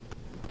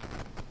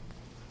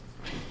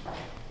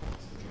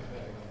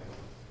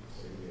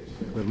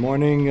Good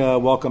morning.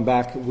 Welcome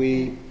back.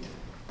 We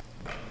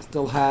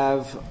still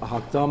have a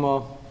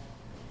Hakdama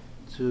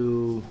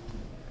to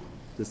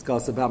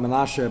discuss about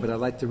Menashe, but I'd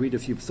like to read a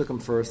few psukim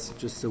first,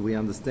 just so we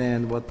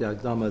understand what the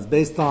Hakdama is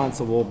based on.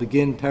 So we'll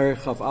begin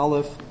Perek Chaf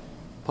Aleph,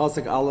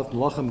 Pasuk Aleph,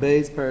 Melachim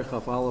Beis, Perek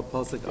Chaf Aleph,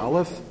 Pasuk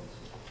Aleph.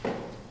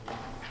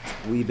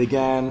 We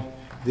began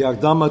the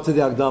Hakdama to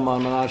the Hakdama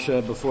on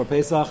Menashe before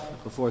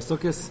Pesach, before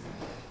Sukkot,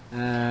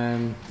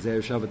 and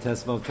Zeir Shavat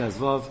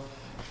Tesvav.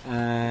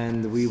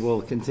 And we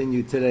will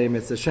continue today,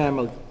 Mitzvah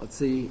Shem. Let's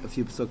see a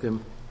few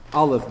psukim.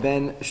 Aleph,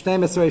 ben 12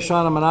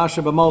 shana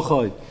Menashe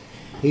b'Molchoi.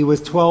 He was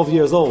 12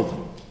 years old.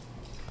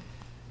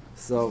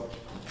 So,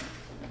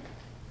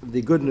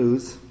 the good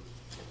news,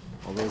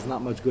 although there's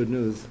not much good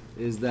news,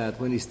 is that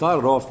when he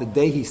started off, the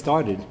day he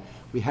started,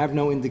 we have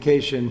no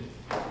indication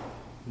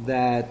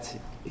that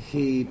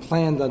he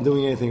planned on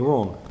doing anything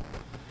wrong.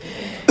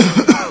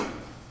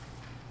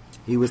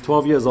 He was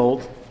 12 years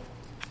old,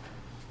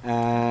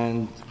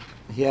 and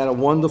he had a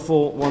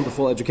wonderful,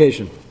 wonderful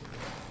education.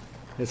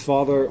 His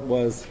father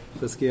was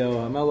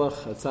Chizkiyahu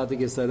HaMelech, a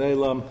Tzaddik Yisrael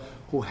Eilam,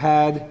 who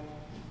had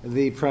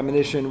the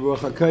premonition,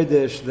 Ruach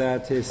HaKodesh,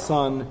 that his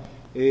son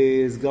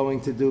is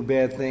going to do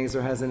bad things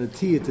or has an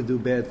atiyah to do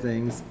bad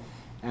things,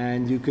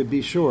 and you could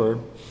be sure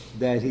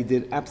that he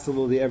did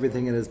absolutely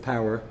everything in his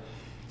power,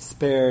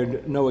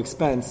 spared no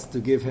expense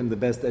to give him the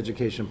best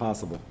education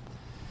possible.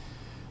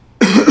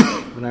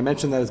 When I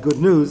mention that as good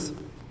news,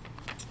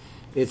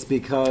 it's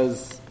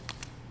because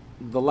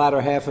the latter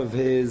half of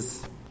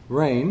his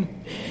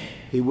reign,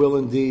 he will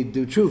indeed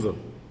do tshuva,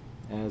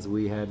 as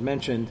we had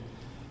mentioned,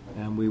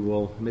 and we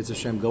will, Mitzvah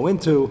Shem, go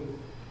into.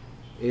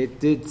 It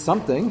did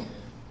something.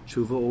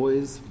 Tshuva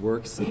always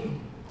works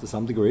to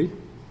some degree.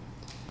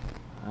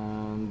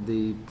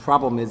 The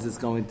problem is it's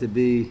going to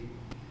be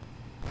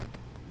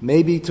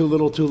maybe too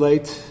little too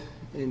late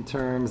in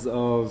terms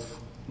of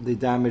the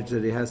damage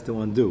that he has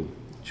to undo.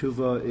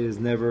 Tshuva is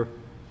never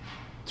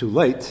too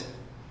late.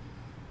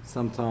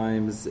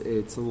 Sometimes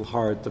it's a little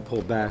hard to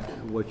pull back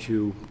what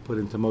you put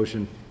into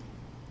motion.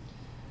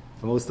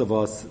 For most of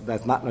us,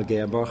 that's not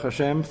Nagea Baruch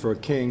Hashem. For a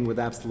king with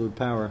absolute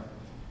power,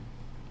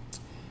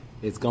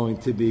 it's going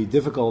to be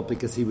difficult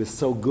because he was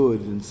so good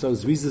and so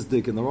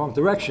zrizisdik in the wrong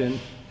direction.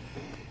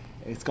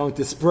 It's going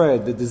to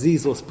spread. The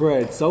disease will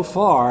spread so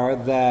far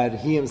that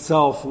he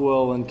himself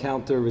will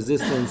encounter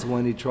resistance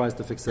when he tries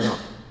to fix it up.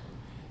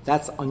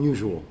 That's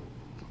unusual.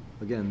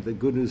 Again, the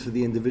good news for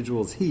the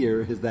individuals here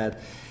is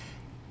that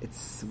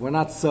we're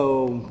not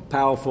so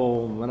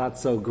powerful, we're not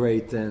so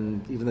great,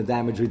 and even the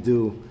damage we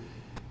do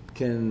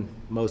can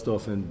most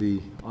often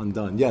be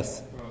undone.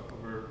 Yes?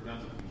 We're not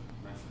to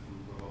mention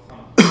from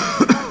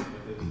Rabbi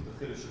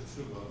the Chiddush of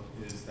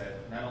Tshuva is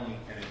that not only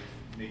can it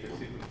make a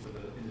secret for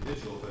the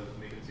individual, but it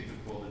can make a secret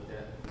for all the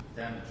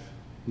damage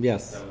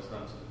that was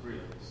done to the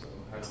Bria.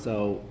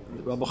 So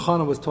Rabbi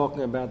Chana was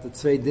talking about the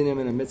Tzvei Dinim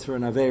and a Mitzvah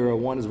and Aveira.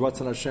 One is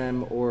Ratzon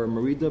Hashem or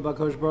Merida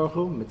B'Akadosh Baruch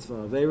Hu,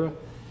 Mitzvah Aveira.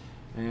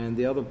 And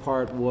the other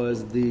part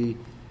was the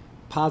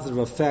positive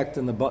effect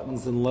and the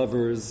buttons and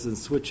levers and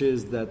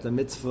switches that the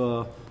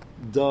mitzvah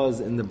does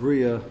in the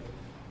Bria,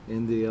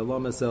 in the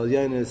Alamas El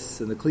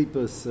Yenis and the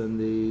Klippas and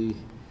the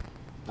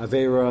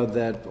Avera,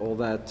 that all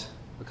that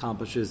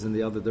accomplishes in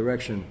the other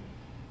direction.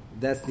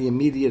 That's the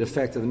immediate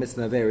effect of the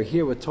mitzvah Avera.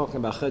 Here we're talking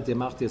about Chet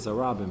Yemachtias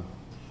Arabim.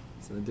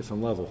 It's on a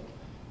different level.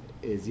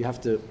 Is you have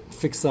to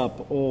fix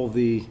up all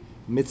the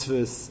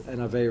mitzvahs and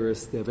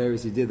Averas, the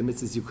Averas you did, the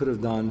mitzvahs you could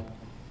have done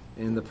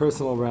in the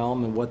personal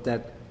realm and what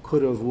that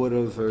could have, would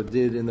have, or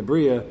did in the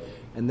Bria,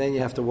 and then you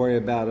have to worry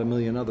about a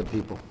million other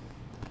people.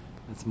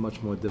 That's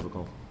much more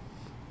difficult.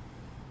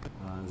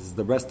 This is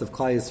the rest of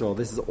Klal Yisrael.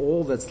 This is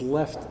all that's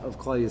left of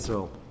Klal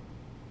Yisrael.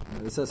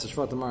 The Sesser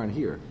Shvatim aren't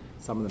here.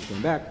 Some of them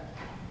came back.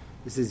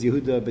 This is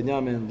Yehuda,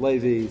 Binyamin,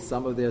 Levi,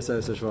 some of the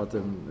Sesser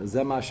Shvatim.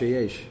 Zema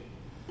Sheyesh.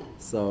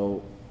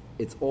 So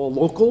it's all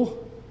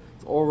local.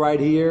 It's all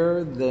right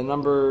here. The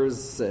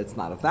numbers, it's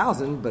not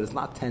 1,000, but it's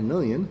not 10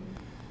 million.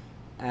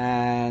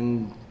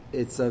 And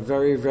it's a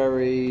very,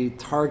 very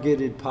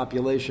targeted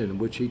population,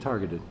 which he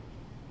targeted,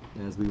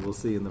 as we will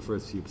see in the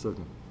first few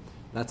psukim.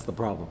 That's the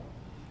problem.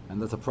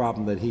 And that's a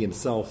problem that he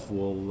himself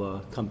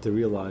will come to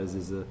realize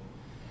is going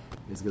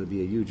to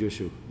be a huge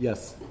issue.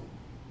 Yes?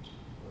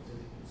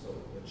 So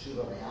the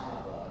Tshuva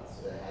Me'ahava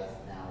has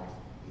now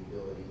the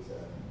ability to...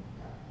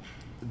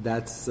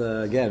 That's,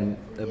 again,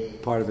 a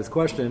part of his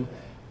question.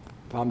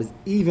 The problem is,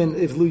 even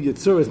if Lu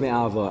Yitzur is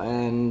Me'ahava,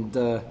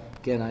 and...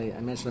 Again, I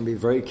mentioned I'm going to be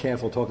very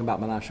careful talking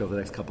about Menashe over the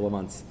next couple of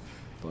months,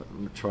 but I'm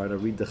going to try to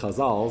read the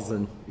Chazals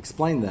and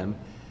explain them.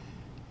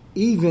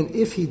 Even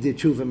if he did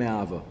Tshuva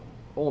Me'ava,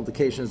 all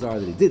indications are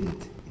that he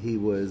didn't. He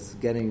was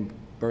getting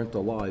burnt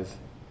alive,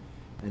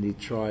 and he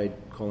tried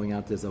calling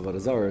out his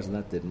Avodah Zarahs, and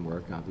that didn't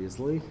work,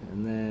 obviously.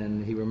 And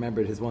then he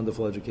remembered his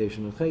wonderful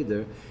education in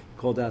Cheder,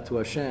 called out to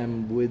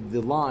Hashem with the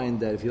line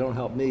that if you don't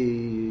help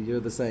me, you're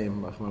the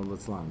same, Rahman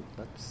al-Islam.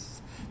 That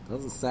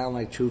doesn't sound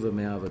like Tshuva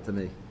Me'ava to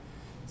me.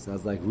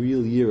 Sounds like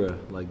real Yira,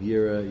 like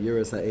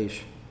Yira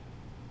Sa'esh.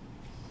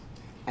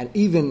 And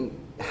even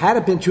had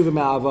it been tshuva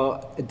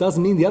me'ava, it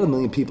doesn't mean the other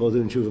million people are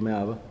doing tshuva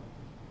me'ava.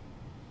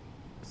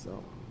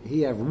 So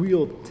he had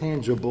real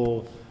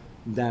tangible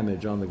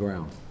damage on the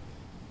ground.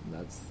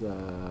 That's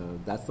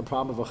the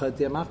problem of Achet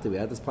Yamachti. We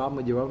had this problem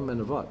with Yeravim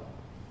and Nevat.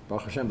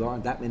 Baruch Hashem, there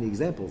aren't that many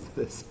examples of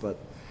this, but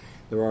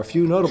there are a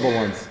few notable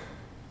ones.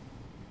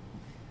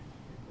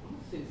 One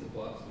of the things that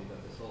bothers me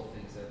about this whole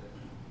thing is that,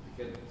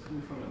 again, it's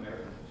coming from an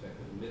American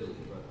perspective, admittedly,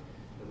 but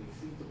that we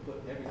seem to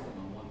put everything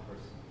on one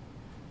person.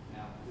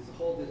 Now, there's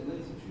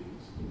millions of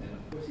Jews, and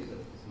of course he's a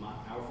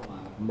powerful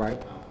man, right?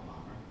 Powerful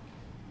man,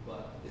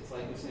 but it's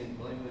like we're saying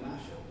blame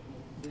Menashe.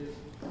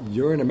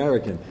 You're an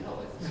American. I know,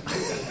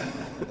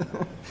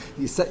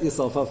 You set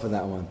yourself up for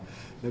that one.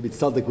 Maybe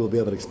Tzaddik will be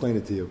able to explain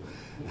it to you.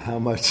 How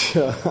much...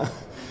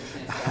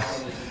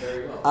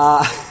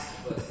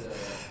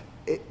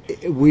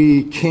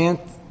 we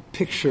can't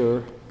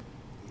picture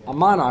a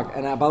monarch.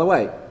 And by the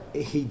way,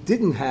 he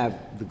didn't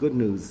have... The good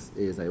news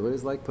is, I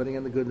always like putting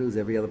in the good news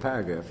every other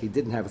paragraph. He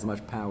didn't have as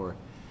much power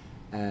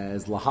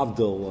as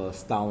Lahavdil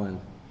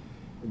Stalin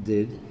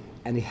did.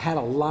 And he had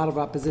a lot of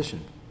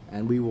opposition.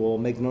 And we will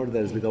make note of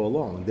that as we go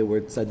along. There were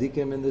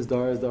tzaddikim in this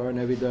dar, and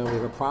every dar. We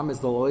have a promise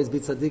there'll always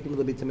be tzaddikim,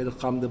 there'll be tamid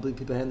chacham, there'll be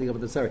people handing over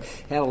the tzara.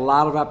 He had a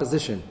lot of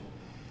opposition.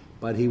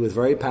 But he was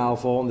very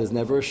powerful, and there's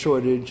never a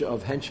shortage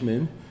of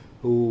henchmen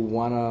who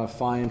want to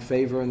find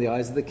favor in the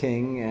eyes of the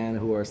king and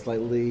who are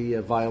slightly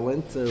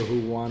violent,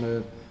 who want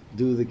to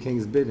do the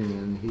king's bidding.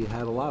 And he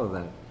had a lot of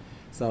that.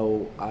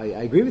 So I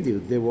agree with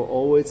you. There were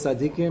always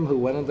tzaddikim who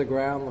went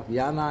underground.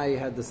 Yanai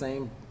had the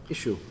same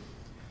issue.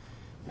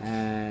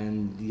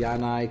 And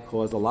Yanai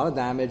caused a lot of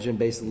damage and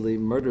basically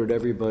murdered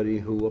everybody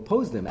who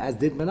opposed him, as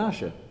did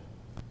Menashe.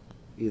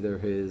 Either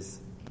his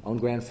own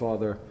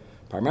grandfather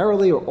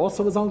primarily or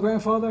also his own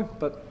grandfather,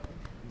 but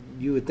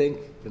you would think,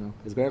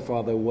 his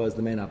grandfather was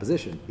the main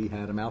opposition. He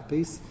had a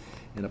mouthpiece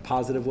in a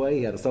positive way.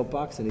 He had a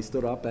soapbox and he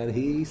stood up and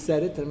he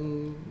said it,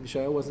 and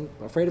Yeshua wasn't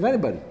afraid of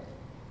anybody.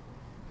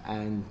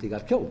 And he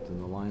got killed in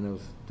the line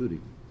of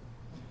duty.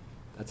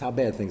 That's how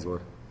bad things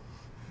were.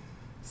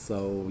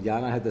 So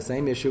Yana had the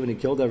same issue, and he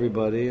killed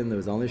everybody, and there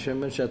was only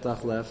Shimon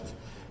Shetach left.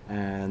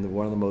 And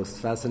one of the most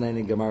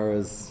fascinating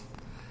Gemaras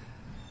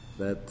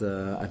that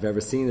I've ever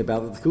seen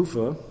about the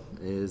Kufa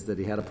is that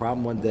he had a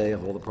problem one day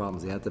of all the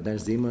problems. He had to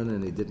bench Zeman,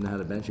 and he didn't know how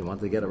to bench. He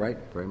wanted to get it right,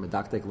 very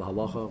medaktek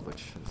lahalacha,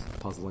 which is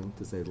puzzling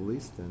to say the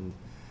least. And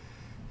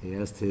he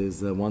asked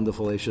his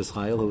wonderful Eishes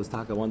Chayil, who was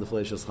Taka, wonderful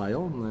Eishes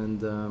Chayil,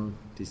 and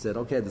he said,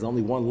 okay, there's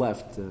only one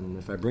left, and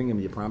if I bring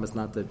him, you promise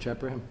not to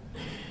cheper him?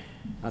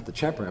 Not to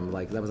cheper him,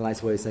 like that was a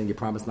nice way of saying you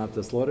promise not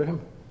to slaughter him.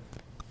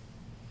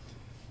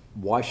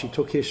 Why she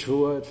took his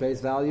shvua at face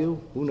value,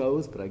 who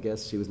knows, but I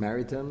guess she was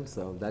married to him,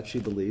 so that she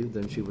believed,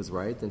 and she was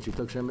right, and she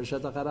took Shem and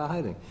Shetach out of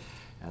hiding.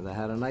 And they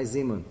had a nice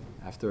zimun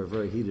after a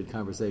very heated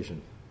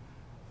conversation.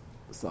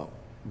 So,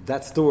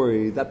 that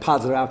story, that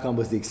positive outcome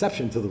was the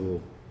exception to the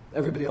rule.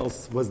 Everybody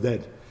else was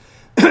dead.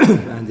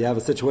 And you have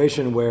a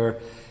situation where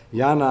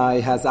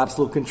Yanai has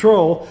absolute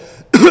control.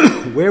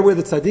 Where were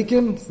the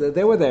tzaddikim?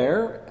 They were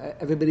there.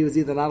 Everybody was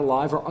either not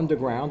alive or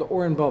underground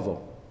or in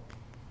Bavel.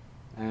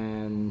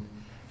 And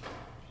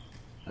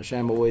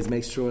Hashem always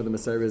makes sure the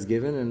Messiah is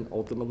given, and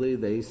ultimately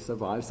they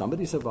survived.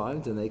 Somebody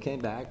survived, and they came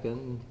back,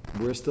 and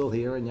we're still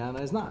here, and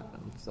Yana is not.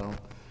 And so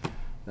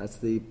that's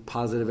the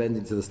positive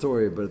ending to the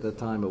story, but at that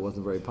time it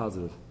wasn't very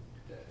positive.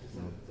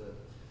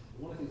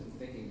 One of the things I'm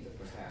thinking that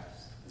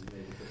perhaps, and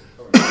maybe because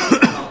of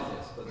current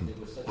politics, but there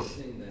was such a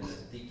thing then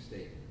as a deep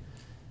state,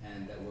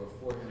 and that were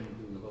for him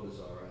doing the Avodah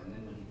Zarah, and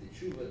then when he did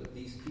Tshuva,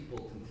 these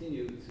people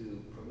continued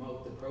to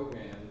promote the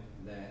program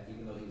that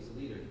even though he was a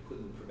leader, he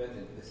couldn't prevent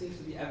it. There seems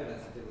to be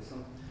evidence that there was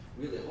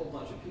really a whole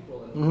bunch of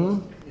people,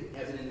 and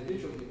as an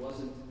individual, he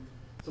wasn't.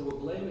 So we're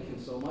blaming him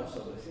so much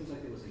so, but it seems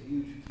like there was a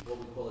huge, what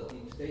we call a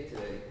deep state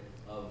today,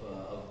 of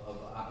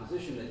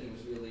opposition that he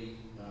was really,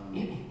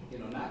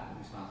 not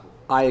responsible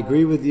for. I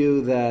agree with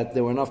you that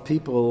there were enough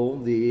people.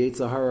 The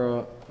Yetzer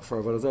Hara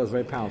for Avodah Zarah was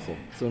very powerful.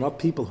 So enough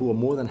people who were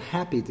more than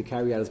happy to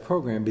carry out his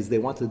program because they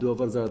wanted to do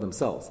Avodah Zarah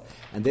themselves,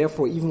 and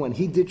therefore, even when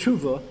he did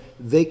Tshuva,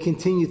 they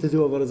continued to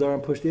do Avodah Zarah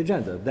and push the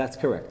agenda. That's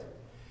correct.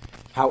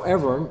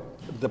 However,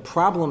 the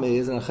problem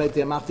is, in a Chet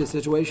Yamachti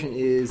situation,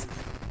 is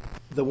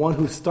the one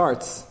who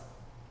starts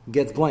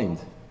gets blamed.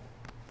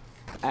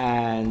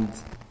 And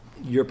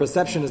your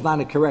perception is not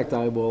incorrect.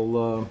 I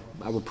will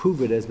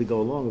prove it as we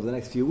go along over the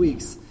next few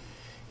weeks.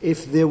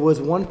 If there was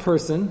one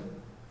person,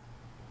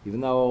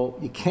 even though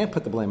you can't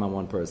put the blame on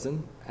one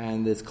person,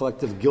 and there's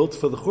collective guilt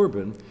for the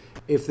Churban,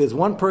 if there's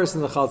one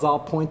person the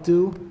Chazal point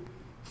to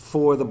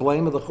for the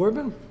blame of the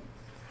Churban,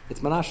 it's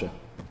Menashe,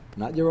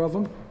 not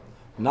Yeravim,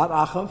 not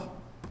Achav.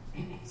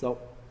 So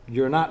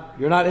you're not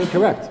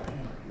incorrect.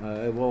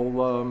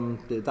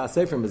 The Das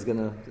Seferim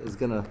is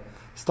gonna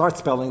start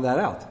spelling that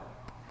out.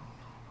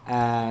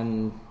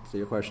 And so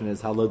your question is,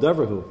 how lo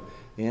devrahu?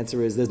 The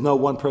answer is, there's no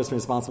one person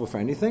responsible for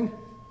anything,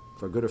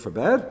 for good or for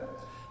bad.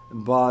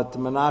 But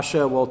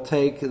Menashe will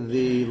take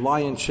the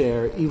lion's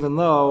share, even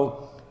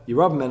though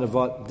Yeravim and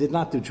Nevat did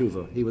not do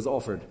tshuva. He was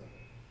offered.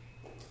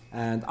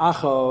 And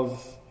Achav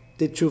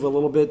did tshuva a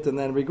little bit and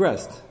then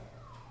regressed.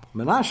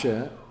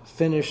 Menashe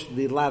finished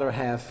the latter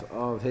half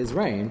of his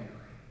reign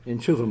in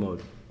tshuva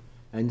mode,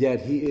 and yet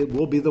it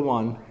will be the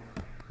one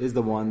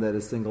that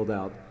is singled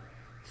out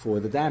for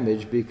the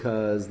damage,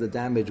 because the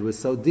damage was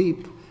so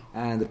deep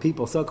and the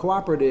people so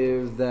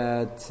cooperative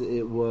that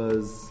it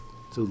was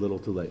too little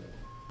too late.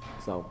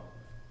 So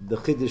the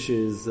Chiddush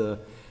is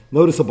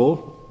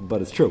noticeable,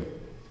 but it's true.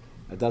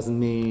 It doesn't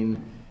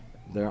mean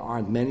there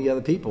aren't many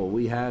other people.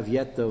 We have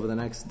yet over the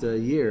next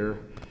year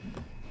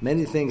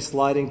many things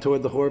sliding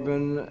toward the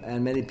Churban,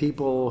 and many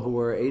people who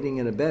are aiding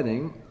and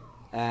abetting.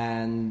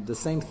 And the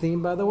same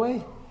theme, by the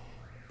way,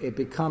 it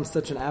becomes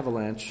such an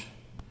avalanche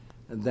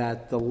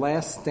that the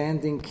last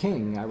standing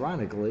king,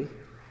 ironically,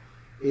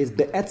 is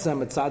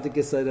Be'etzem Tzaddik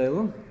Yesod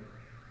Olam,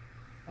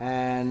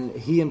 and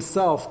he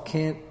himself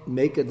can't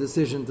make a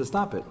decision to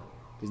stop it.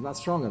 He's not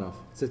strong enough.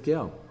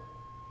 Tzidkiel.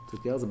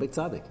 Tzidkiel is a big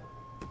tzaddik.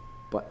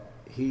 But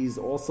he's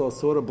also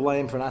sort of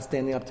blamed for not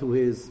standing up to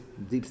his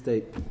deep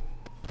state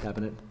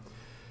cabinet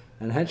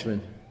and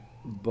henchmen.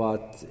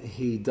 But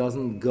he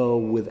doesn't go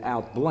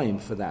without blame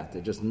for that.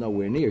 They're just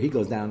nowhere near. He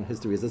goes down in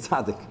history as a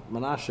tzaddik.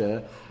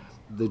 Menashe,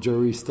 the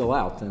jury's still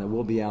out, and it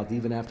will be out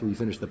even after we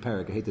finish the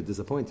parak. I hate to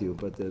disappoint you,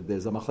 but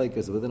there's a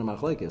machlekes within a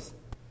machlekes.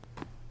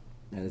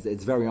 And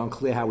it's very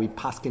unclear how we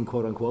paskin,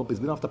 quote unquote, because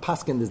we don't have to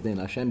paskin this din.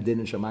 Hashem din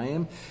in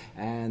Shemayim,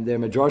 and their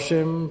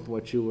midrashim,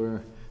 what you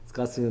were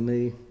discussing with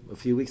me a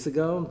few weeks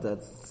ago,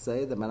 that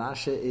say that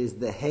Menashe is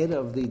the head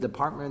of the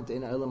department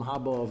in Olam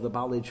Haba of the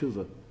Baalei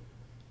Tshuva.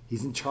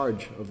 He's in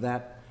charge of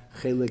that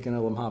chelik in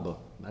Olam Haba.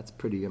 That's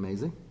pretty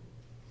amazing.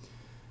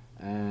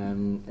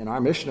 And in our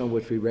Mishnah,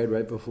 which we read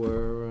right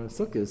before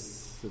Sukkot,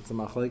 it's a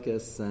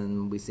machlekes,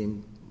 and we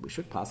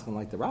should paskin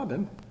like the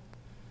Rabbim,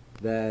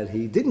 that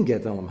he didn't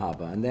get Olam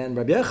Haba. And then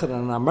Rabbi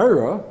Yochanan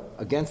Amora,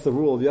 against the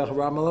rule of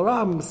Yecharam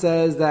al-Ram,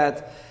 says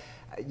that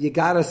you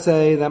got to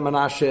say that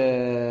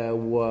Menashe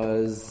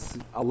was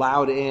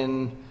allowed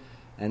in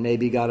and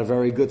maybe got a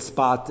very good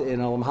spot in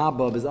Olam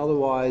Haba, because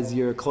otherwise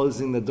you're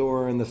closing the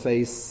door in the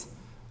face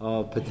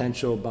of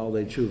potential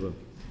Baalei Tshuva.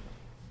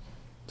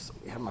 So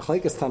we have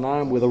Machlekes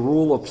Tanaim where the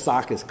rule of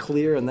Psak is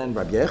clear, and then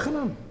Rabbi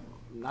Yochanan,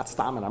 not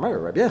Stam and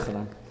Amora, Rabbi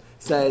Yochanan,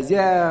 says,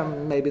 yeah,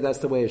 maybe that's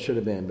the way it should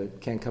have been, but it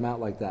can't come out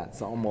like that.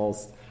 So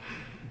almost,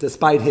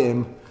 despite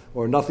him,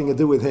 or nothing to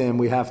do with him,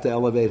 we have to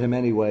elevate him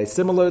anyway.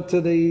 Similar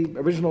to the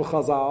original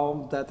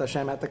Chazal that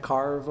Hashem had to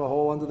carve a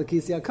hole under the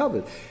Kisei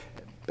HaKavod.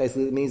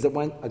 Basically, it means it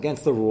went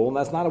against the rule, and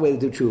that's not a way to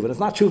do tshuva. And it's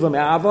not tshuva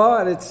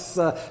me'ava, and it's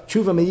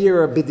tshuva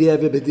me'ira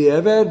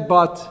b'di'eved,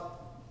 but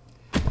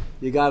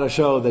you got to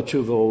show that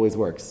tshuva always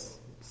works.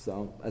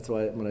 So that's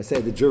why when I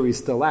say the jury's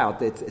still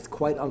out, it's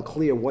quite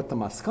unclear what the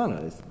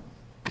maskana is.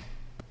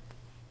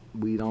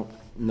 We don't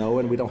know,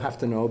 and we don't have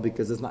to know,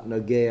 because it's not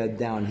nagea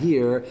down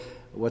here.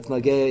 What's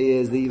nagea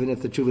is that even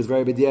if the tshuva is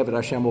very b'di'eved,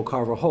 Hashem will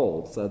carve a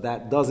hole. So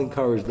that does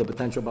encourage the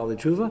potential baalei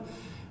tshuva.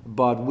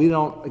 But we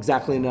don't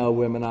exactly know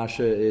where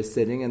Menashe is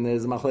sitting, and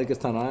there's machlekes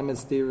Tanaim and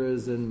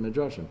Steers and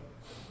Midrashim.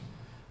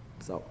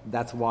 So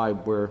that's why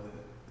we're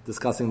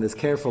discussing this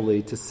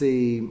carefully to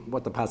see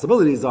what the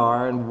possibilities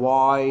are and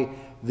why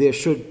there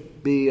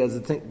should be a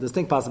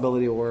distinct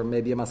possibility, or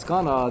maybe a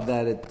maskana,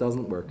 that it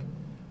doesn't work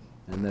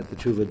and that the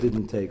tshuva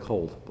didn't take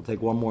hold. We'll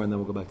take one more and then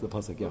we'll go back to the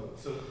pasuk. Yeah.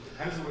 So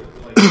how does it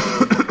work?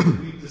 Like,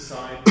 we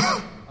decide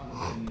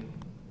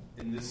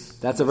in this.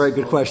 That's a very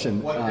good question.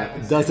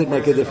 Does it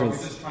make a difference?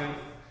 Are we just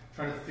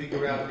trying to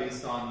figure out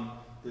based on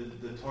the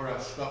Torah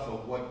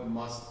shkafa what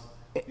must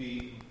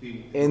be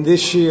in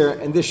this year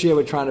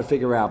we're trying to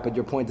figure out, but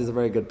your point is a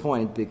very good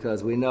point,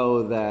 because we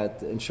know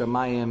that in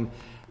Shemayim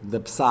the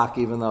psak,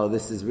 even though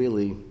this is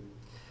really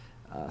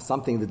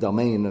something, the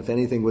domain, if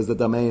anything was the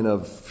domain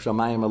of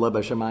Shemayim,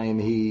 Aleba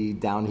Shemayim, he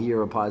down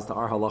here applies to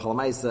our halacha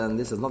l'maisa, and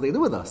this has nothing to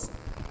do with us.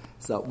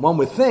 So one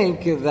would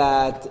think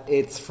that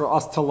it's for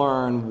us to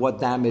learn what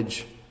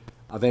damage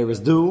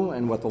Averas do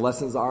and what the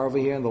lessons are over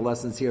here, and the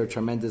lessons here are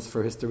tremendous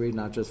for history,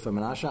 not just for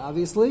Menashe,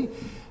 obviously.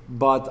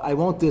 But I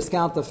won't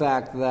discount the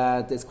fact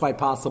that it's quite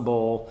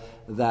possible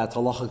that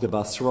halacha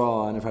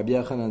k'basra, and if Rabbi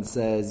Yochanan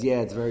says, yeah,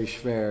 it's very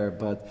shver,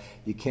 but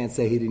you can't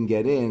say he didn't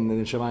get in, then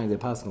in Shemayim they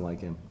paskin like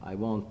him. I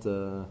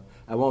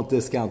won't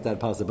discount that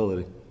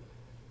possibility.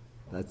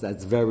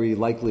 That's very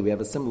likely. We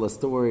have a similar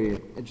story,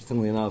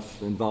 interestingly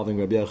enough, involving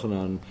Rabbi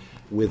Yochanan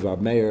with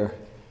Rab Meir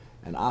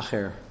and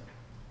Acher,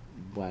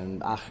 when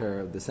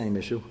Acher, the same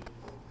issue.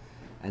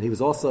 And he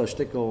was also a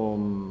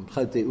shtickle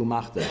chayte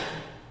umachta.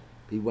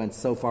 He went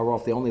so far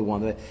off, the only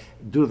one, that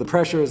due to the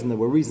pressures, and there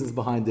were reasons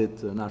behind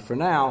it, not for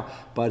now,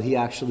 but he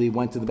actually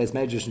went to the Beis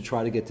Medrash and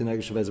tried to get to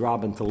Negev Shavez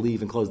Rabban to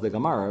leave and close the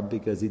Gemara,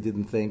 because he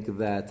didn't think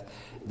that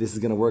this is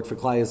going to work for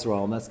Klal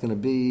Yisrael, and that's going to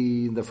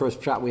be the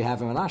first shot we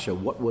have in Menashe.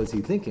 What was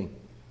he thinking?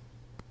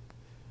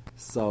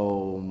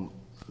 So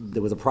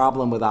there was a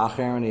problem with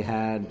Acher, and he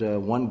had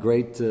one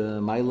great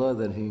Maila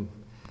that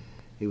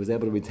he was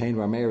able to retain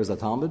Rab Meir as a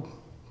Talmud,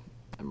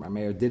 and Rab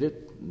Meir did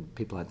it.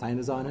 People had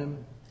tainas on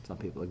him. Some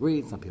people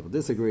agreed, some people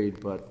disagreed,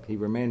 but he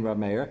remained Rab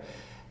Meir.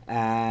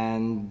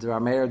 And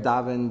Rab Meir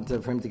davened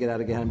for him to get out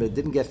of Gehenna, but it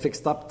didn't get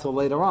fixed up till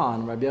later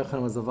on. Rabbi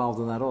Yochanan was involved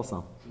in that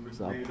also. Rabbi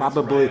So maybe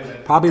probably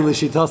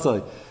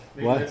Lishitosai.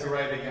 Maybe What? that's all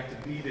right. They have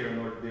to be there in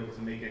order to be able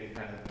to make any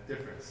kind of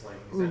difference. Like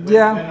he said,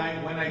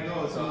 Yeah. when I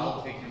go, so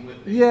I'll take him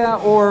with me. Yeah,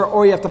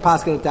 or you have to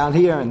pass it down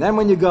here, and then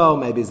when you go,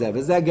 maybe Zev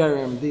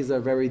Zegerim. These are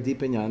very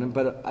deep in Yanim,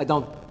 but I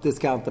don't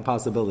discount the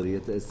possibility.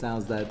 It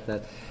sounds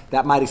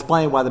that might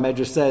explain why the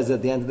Medrash says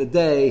at the end of the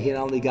day he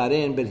not only got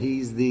in, but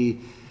he's the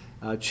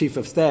chief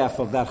of staff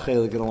of that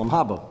Chelik in Olam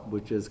Haba,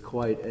 which is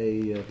quite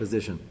a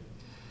position.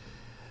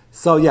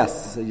 So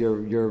yes,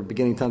 you're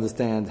beginning to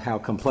understand how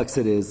complex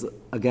it is.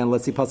 Again,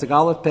 let's see Pasuk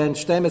Aleph, Pen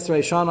Shtem Esrei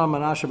Shana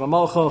Menashe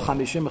B'Malcho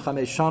 55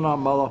 Shana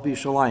Malach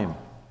B'Yishalayim.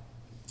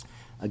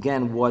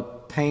 Again,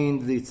 what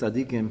pained the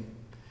tzaddikim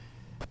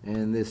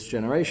in this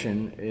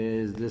generation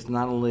is this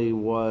not only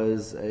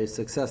was a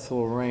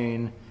successful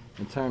reign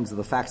in terms of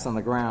the facts on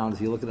the ground, if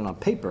you look at it on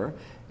paper,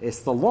 it's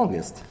the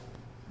longest.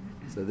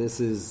 So this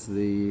is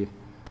the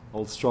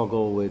old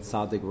struggle with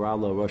Tzaddik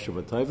Ralo, Rosh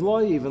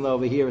Hashanah, even though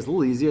over here it's a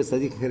little easier.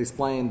 Tzaddik can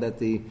explain that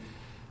the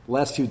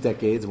last few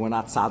decades were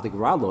not Tzaddik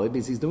Ralo,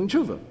 because he's doing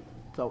tshuva.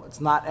 So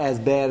it's not as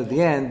bad at the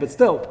end, but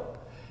still,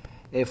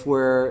 if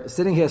we're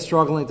sitting here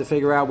struggling to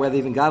figure out whether he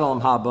even got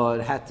Olam Haba,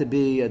 it had to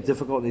be a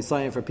difficult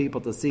nisayon for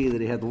people to see that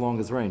he had the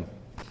longest reign.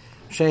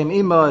 Shem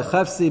Ima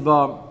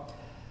Chefsiba,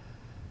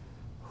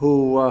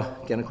 who,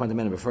 again, according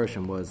to many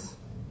Mefarshim, was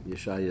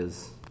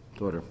Yeshaya's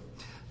daughter.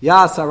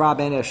 Yas Hara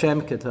ben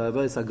Hashem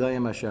ketavos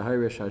hagayim asher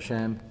hirish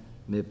Hashem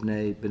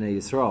mipnei bnei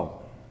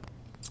Yisrael.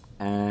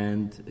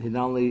 And he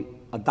not only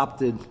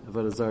adopted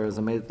Avodah Zarahs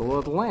and made it the law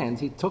of the land,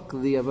 he took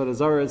the Avodah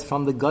Zarahs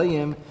from the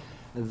Goyim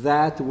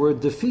that were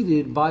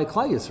defeated by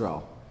Klal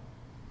Yisrael.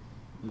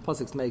 The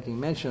Pasuk's making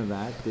mention of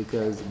that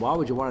because why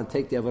would you want to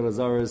take the Avodah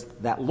Zarahs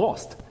that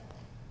lost?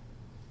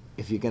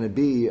 If you're going to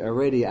be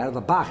already out of the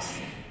box,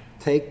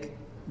 take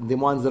the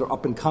ones that are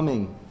up and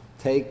coming.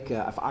 Take,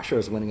 if Asher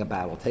is winning a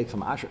battle, take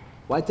from Asher.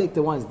 Why take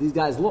the ones these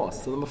guys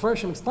lost? So the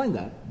Mefarshim explained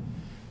that.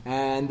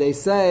 And they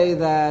say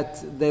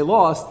that they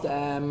lost,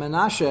 and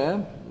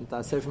Menashe,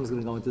 Seifrim is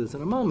going to go into this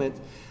in a moment,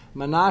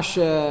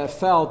 Menashe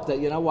felt that,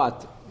 you know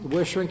what,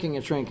 we're shrinking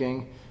and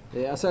shrinking.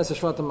 The Aseret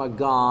Shvatim are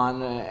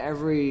gone.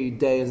 Every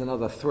day is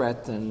another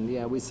threat. And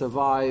yeah, we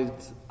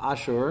survived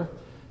Ashur.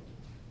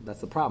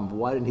 That's the problem.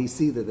 Why didn't he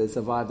see that they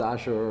survived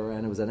Ashur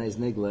and it was a Nes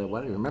Nigla? Why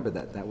didn't he remember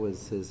that? That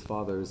was his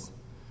father's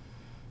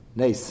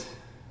Nes.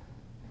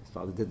 His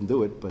father didn't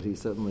do it, but he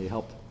certainly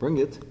helped bring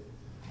it.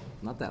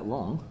 Not that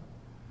long.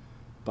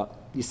 But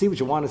you see what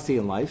you want to see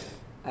in life.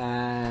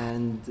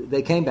 And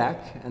they came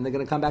back, and they're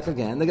going to come back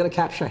again. They're going to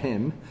capture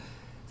him.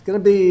 It's going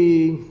to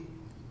be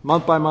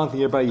month by month,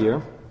 year by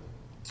year.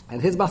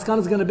 And his maskana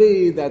is going to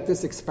be that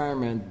this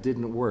experiment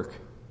didn't work.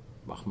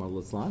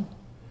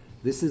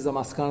 This is a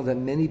maskana that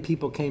many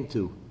people came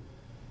to.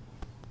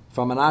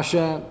 From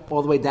Menashe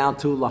all the way down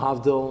to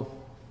Lahavdil,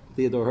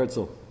 Theodor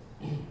Herzl,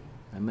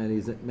 and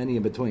many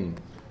in between.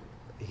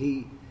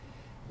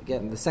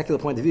 Again, the secular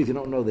point of view, if you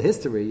don't know the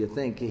history, you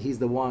think he's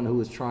the one who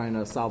was trying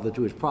to solve the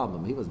Jewish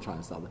problem. He wasn't trying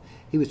to solve it.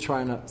 He was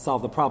trying to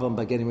solve the problem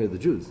by getting rid of the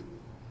Jews.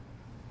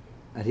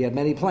 And he had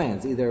many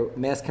plans, either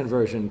mass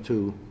conversion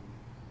to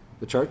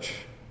the church.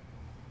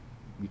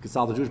 You could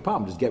solve the Jewish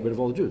problem, just get rid of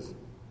all the Jews.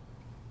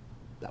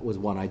 That was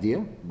one idea,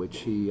 and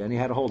he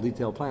had a whole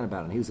detailed plan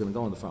about it. And he was going to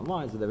go on the front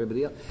lines with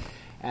everybody else.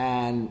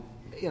 And,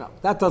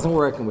 that doesn't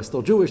work, and we're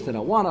still Jewish, they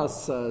don't want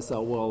us,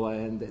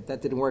 and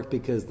that didn't work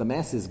because the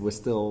masses were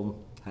still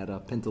had a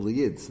Pintel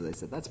Yid. So they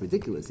said, that's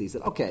ridiculous. He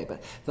said, okay, but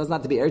it doesn't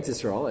have to be Eretz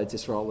Yisrael. Eretz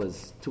Yisrael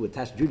is too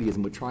attached to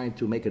Judaism. We're trying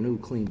to make a new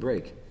clean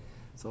break.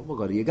 So we'll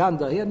go to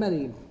Uganda. He had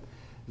many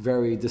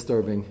very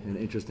disturbing and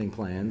interesting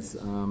plans.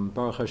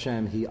 Baruch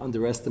Hashem, he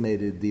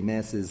underestimated the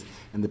masses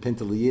and the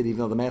Pintel Yid, even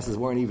though the masses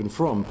weren't even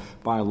from,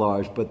 by and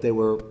large, but they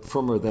were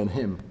firmer than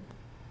him.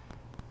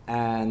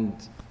 And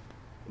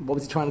what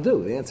was he trying to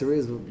do? The answer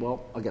is,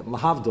 well, again,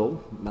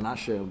 Lahavdil,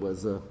 Menashe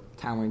was a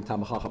towering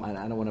Talmid Chacham. I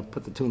don't want to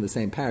put the two in the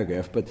same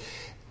paragraph, but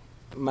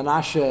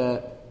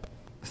Menashe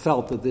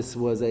felt that this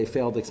was a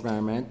failed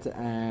experiment,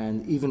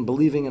 and even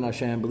believing in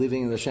Hashem,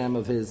 believing in the Hashem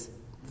of his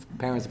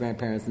parents,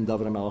 grandparents, and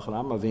David HaMelech and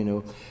Amram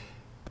Avinu,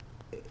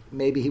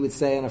 maybe he would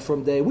say on a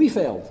firm day, we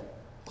failed.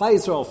 Klal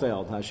Yisrael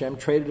failed. Hashem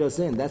traded us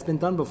in. That's been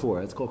done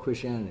before. It's called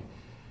Christianity.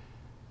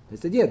 They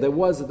said, yeah, there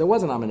was an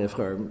Am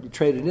Nivcher. You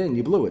traded it in,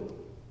 you blew it.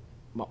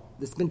 Well,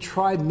 it's been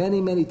tried many,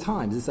 many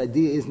times. This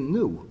idea isn't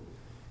new.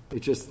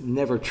 It's just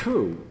never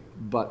true.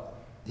 But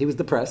he was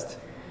depressed,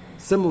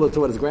 similar to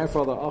what his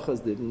grandfather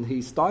Achaz did, and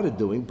he started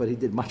doing, but he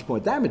did much more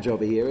damage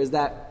over here, is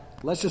that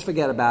let's just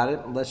forget about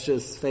it, let's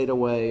just fade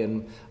away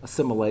and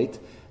assimilate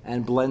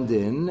and blend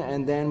in,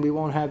 and then we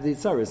won't have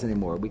these tzaras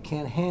anymore. We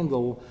can't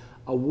handle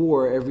a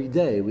war every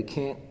day. We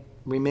can't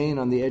remain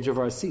on the edge of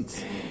our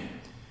seats.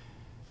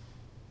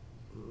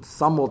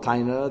 Some will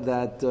taina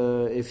that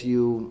if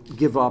you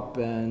give up,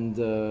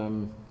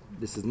 and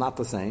this is not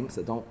the same,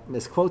 so don't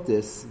misquote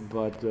this,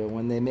 but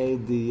when they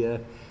made the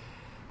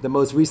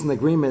most recent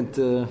agreement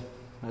a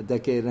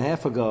decade and a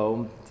half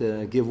ago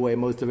to give away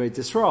most of Eretz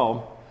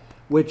Yisrael,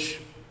 which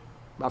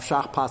Rav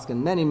Shach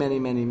Paskin many, many,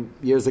 many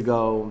years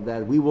ago,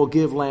 that we will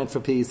give land for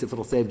peace if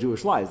it'll save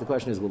Jewish lives. The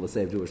question is, will it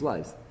save Jewish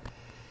lives?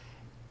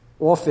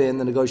 often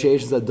the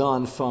negotiations are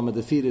done from a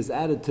defeatist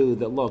attitude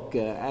that, look,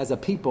 as a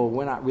people,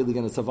 we're not really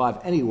going to survive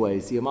anyway,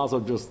 so you might as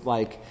well just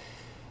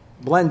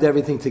blend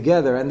everything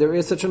together. And there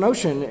is such a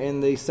notion in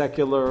the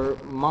secular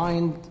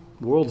mind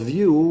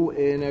worldview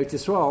in Eretz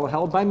Yisrael,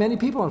 held by many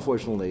people,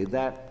 unfortunately,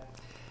 that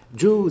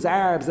Jews,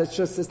 Arabs,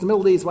 it's the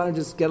Middle East, why don't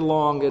you just get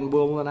along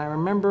and I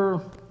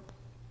remember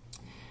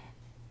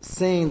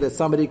saying that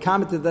somebody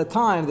commented at that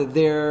time that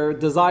their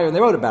desire, and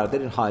they wrote about it, they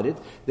didn't hide it,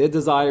 their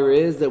desire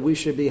is that we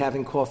should be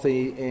having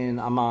coffee in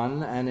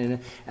Amman,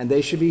 and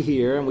they should be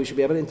here, and we should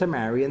be able to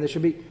intermarry, and there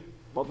should be,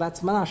 well, that's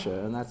Menashe,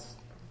 and that's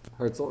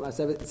Herzl, that's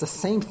everything. It's the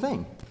same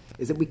thing,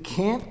 is that we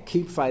can't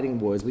keep fighting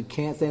wars, we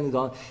can't stay in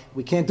the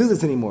we can't do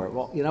this anymore.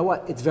 Well, you know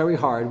what, it's very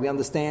hard, we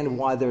understand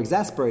why they're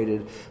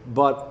exasperated,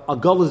 but a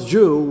gullus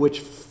Jew,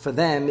 which for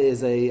them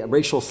is a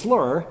racial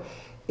slur,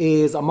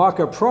 is a mark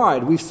of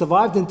pride. We've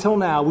survived until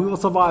now. We will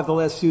survive the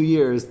last few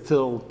years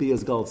till be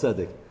as Gal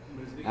Tzedek.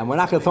 And we're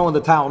not going to throw in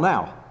the towel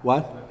now.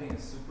 What? About being a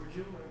super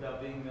Jew or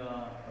about being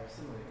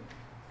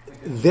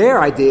assimilated? Their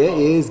idea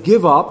is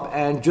give up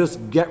and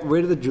just get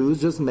rid of the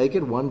Jews, just make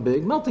it one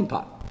big melting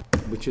pot,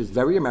 which is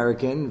very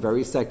American,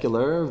 very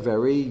secular,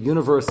 very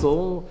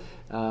universal,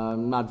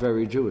 not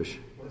very Jewish.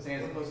 As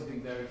opposed to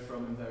being very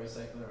frum and very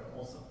secular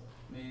also.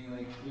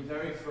 Meaning you're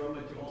very frum,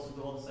 but you also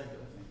do all the secular things.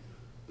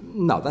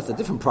 No, that's a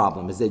different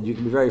problem, is that you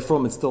can be very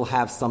frum and still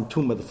have some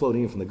tumah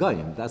floating in from the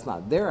Goyim. That's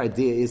not. Their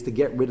idea is to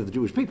get rid of the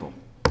Jewish people,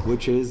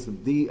 which is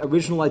the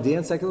original idea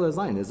in secular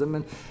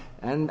Zionism,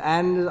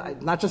 and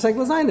not just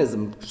secular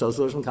Zionism,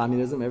 socialism,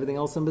 communism, everything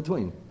else in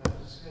between. I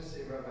was just going to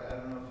say, Rabbi, I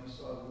don't know if you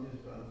saw the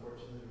news, but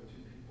unfortunately there were 2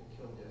 people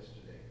killed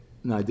yesterday.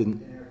 No, I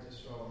didn't. In Eretz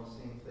Yisrael, in the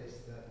same place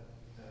that...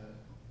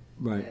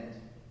 Right. And,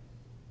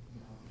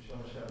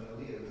 Shlomo Shabbat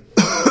Aliyah was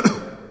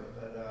killed,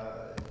 but,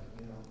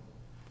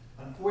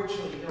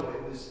 unfortunately, no,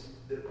 it was,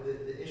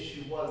 the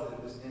issue was that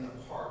it was in a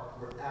park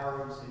where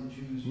Arabs and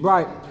Jews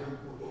right.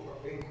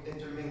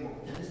 intermingled.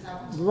 And this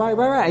happens. Right.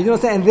 You know what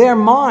I'm saying? In their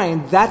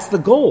mind, that's the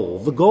goal.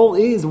 The goal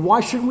is,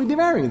 why shouldn't we be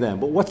marrying them?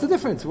 But what's the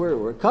difference?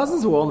 We're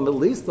cousins, we're all in the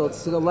Middle East,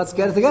 let's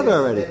get it together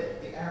already.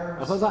 The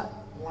Arabs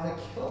want to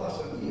kill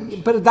us.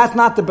 But that's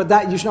not the. But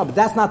that you should know. But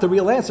that's not the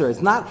real answer.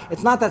 It's not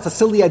that's a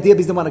silly idea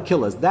because they want to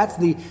kill us. That's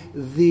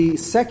the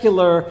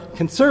secular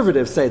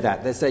conservatives say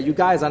that. They say you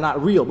guys are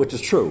not real, which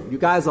is true. You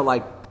guys are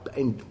like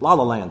in La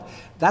La Land.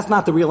 That's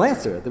not the real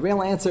answer. The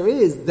real answer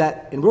is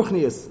that in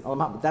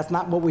Ruchnius, that's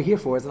not what we're here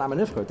for. It's an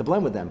Amanifka, to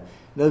blend with them.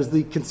 There's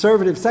the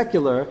conservative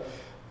secular,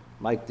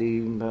 like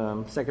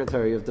the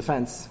Secretary of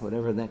Defense,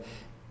 whatever.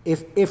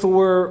 If it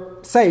were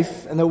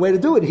safe and the way to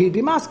do it, he'd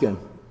be masking.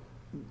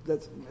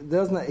 He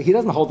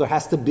doesn't hold there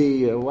has to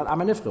be what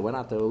Amanifka.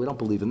 We don't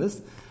believe in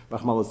this.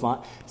 Rahmal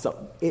Islam. So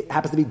it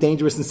happens to be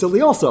dangerous and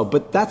silly also,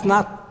 but that's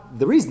not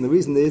the reason. The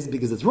reason is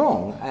because it's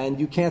wrong, and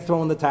you can't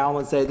throw in the towel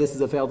and say this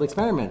is a failed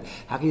experiment.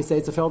 How can you say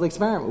it's a failed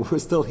experiment? We're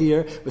still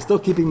here. We're still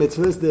keeping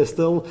mitzvahs. There's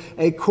still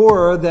a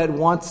core that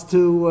wants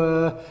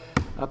to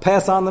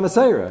pass on the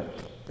Messiah.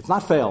 It's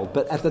not failed,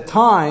 but at the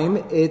time,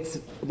 it's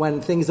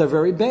when things are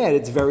very bad.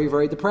 It's very,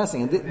 very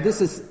depressing, and this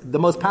is the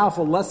most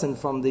powerful lesson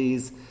from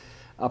these.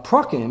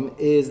 Prakim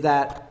is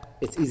that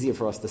it's easier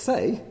for us to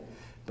say,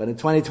 but in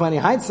 2020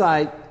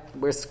 hindsight,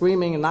 we're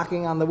screaming and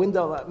knocking on the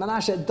window,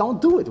 Menashe, don't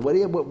do it.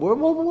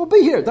 We'll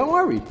be here, don't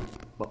worry.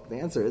 Well, the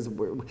answer is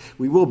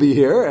we will be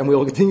here, and we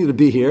will continue to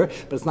be here,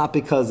 but it's not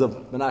because of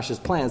Menashe's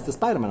plans,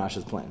 despite of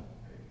Menashe's plan.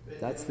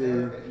 That's in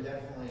America, and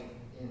definitely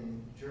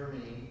in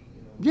Germany,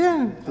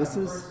 this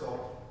is...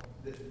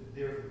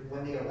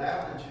 when they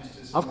allowed the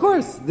Jews to... Of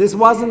course, this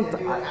wasn't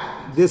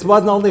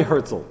only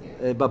Herzl,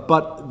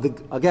 but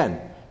again,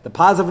 the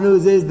positive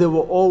news is there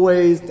will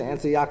always, to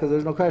answer Yaakov,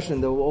 there's no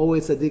question, there will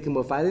always tzaddikim who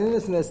are fighting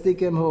this, and there's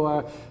tzaddikim who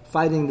are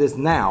fighting this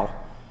now.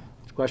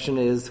 The question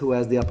is, who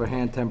has the upper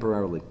hand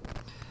temporarily?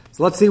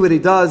 So let's see what he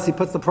does. He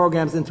puts the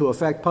programs into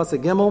effect.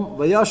 Pasuk Gimel,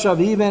 Vayashav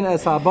even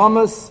es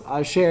habamas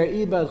asher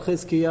ibad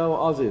Chizkiyahu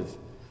aviv.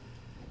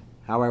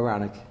 How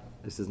ironic.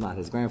 This is not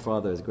his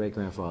grandfather, his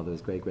great-grandfather, his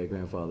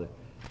great-great-grandfather.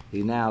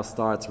 He now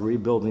starts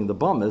rebuilding the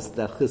Bamas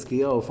that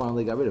Chizkiyahu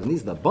finally got rid of. And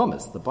these are the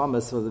Bamas. The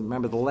Bamas were,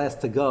 remember, the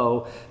last to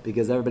go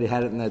because everybody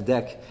had it in their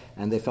deck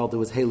and they felt it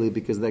was Haley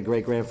because of their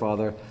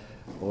great-grandfather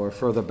or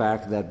further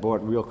back that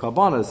bought real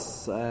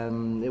Karbanas.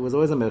 It was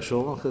always a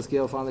Mishul.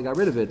 Chizkiyahu finally got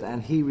rid of it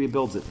and he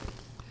rebuilds it.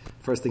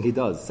 First thing he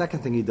does.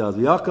 Second thing he does.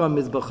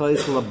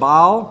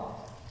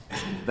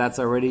 That's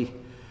already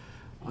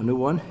a new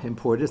one,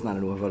 imported. It's not a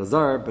new Avodah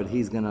Zarah, but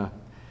he's going to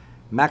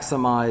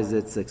maximize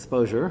its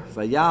exposure.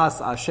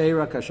 Vayas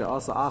Asherah kasher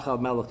asa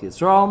Achav melech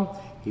Yisrael.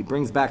 He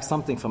brings back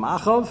something from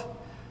Achav.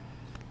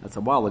 That's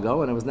a while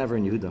ago, and it was never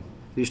in Yehuda.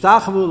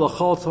 V'yishtachavu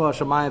l'chol tzor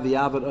hashamayim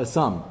v'yavad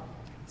osam.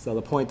 So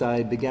the point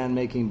I began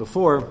making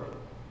before,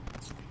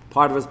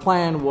 part of his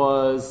plan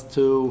was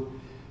to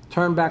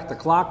turn back the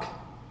clock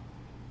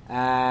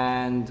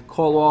and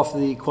call off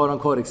the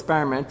quote-unquote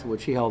experiment,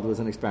 which he held was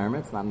an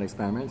experiment. It's not an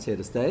experiment. It's here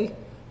to stay.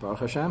 Baruch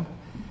Hashem.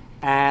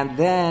 And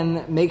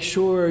then make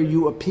sure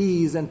you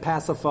appease and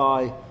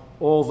pacify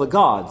all the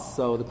gods.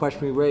 So the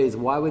question we raise,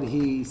 why would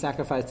he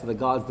sacrifice to the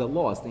gods that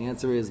lost? The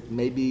answer is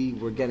maybe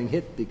we're getting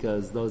hit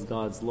because those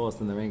gods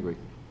lost and they're angry.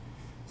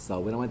 So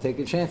we don't want to take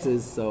any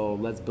chances, so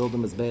let's build a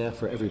mizbeach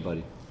for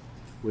everybody,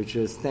 which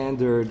is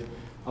standard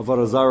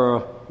Avodah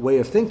Zarah way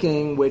of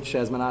thinking, which,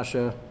 as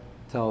Menashe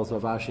tells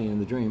Rav Ashi in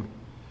the dream,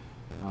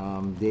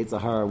 the Yetzer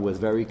Hara was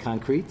very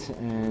concrete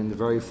and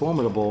very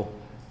formidable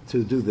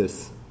to do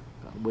this,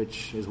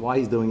 which is why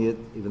he's doing it,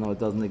 even though it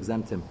doesn't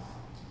exempt him.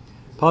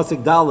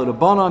 Pasuk Daled,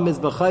 Ubana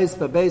mizbachais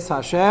bebeis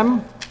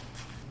Hashem,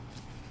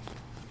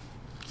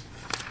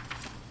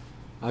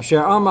 Asher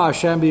Amar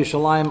Hashem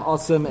b'Yishalayim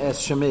Asim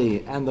Es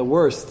Shemi, and the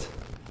worst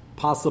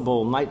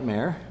possible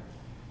nightmare.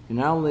 He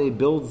not only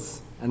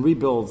builds and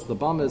rebuilds the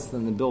Bamis,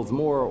 and then builds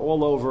more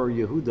all over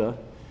Yehuda,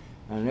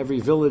 and in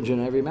every village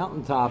and every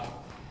mountaintop,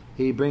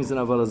 he brings an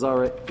Avodah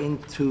Zarah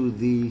into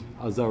the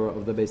Azara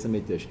of the Beis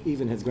HaMikdash.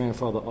 Even his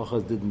grandfather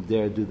Achaz didn't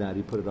dare do that;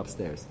 he put it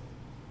upstairs.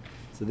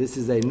 So this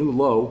is a new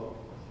low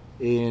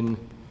in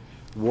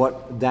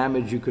what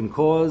damage you can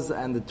cause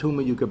and the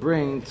tumor you could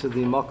bring to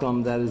the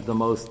Makam that is the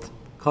most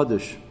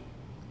Kaddish.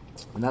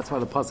 And that's why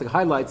the Pasuk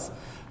highlights,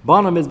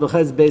 Bana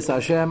mizbechez beis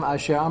Hashem,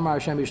 asher amar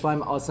Hashem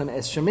yishlayim asem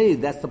es shemi.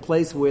 That's the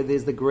place where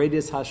there's the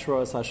greatest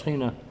hashras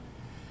hashchina.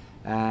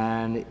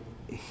 And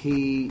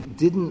he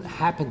didn't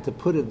happen to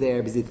put it there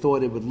because he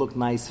thought it would look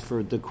nice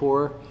for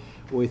decor,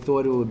 or he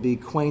thought it would be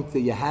quaint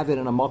that you have it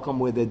in a makam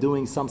where they're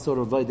doing some sort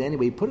of void.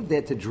 Anyway, he put it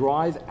there to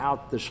drive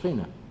out the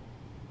shechina.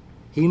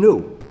 He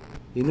knew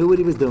what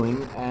he was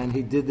doing, and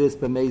he did this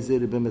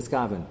b'meizid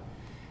b'miskaven.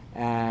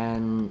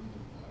 And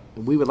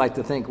we would like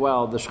to think,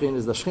 well, the Shekhinah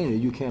is the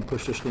Shekhinah. You can't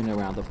push the Shekhinah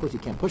around. Of course, you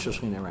can't push the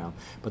Shekhinah around.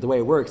 But the way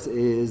it works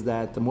is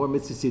that the more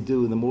mitzvahs you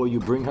do, the more you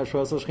bring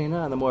Hashras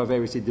Shekhinah, and the more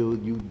averis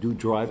you do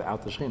drive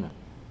out the Shekhinah.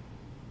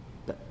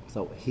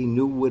 So he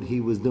knew what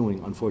he was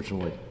doing,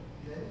 unfortunately.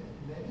 Many of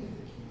the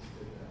kings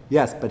did that.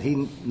 Yes, but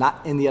he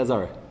not in the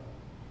Azara.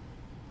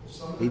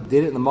 He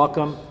did it in the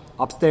Makam,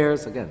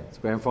 upstairs. Again, his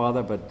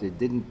grandfather, but it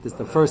didn't. This is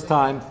the first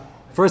time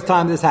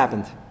this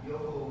happened.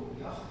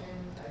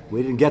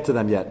 We didn't get to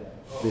them yet.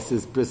 This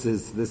is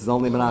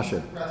only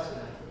Menashe.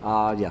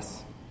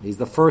 Yes, he's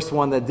the first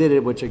one that did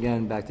it. Which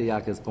again, back to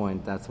Yaakov's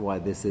point, that's why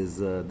this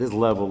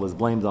level is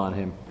blamed on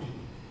him.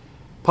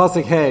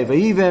 Pasuk Hey,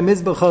 Vayiveh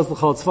mizbachos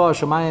l'chol tzva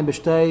shamayim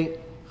b'shtei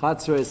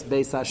chatzros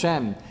beis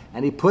Hashem,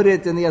 and he put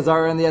it in the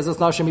Azara and the Ezras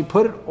Nashim. He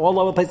put it all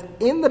over the place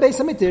in the Beis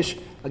HaMikdash,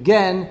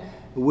 again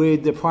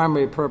with the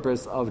primary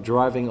purpose of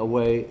driving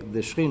away the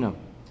Shekhinah.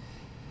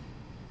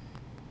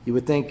 You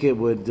would think it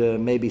would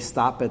maybe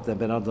stop at the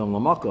Ben Adam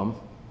Lamakom.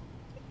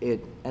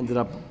 It ended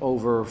up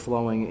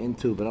overflowing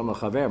into Ben Adam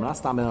Chaver. Not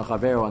stop Ben Adam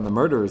Chaver on the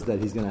murders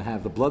that he's going to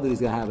have, the blood that he's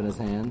going to have in his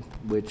hand,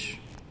 which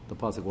the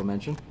pasuk will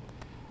mention,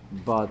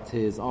 but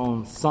his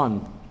own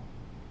son,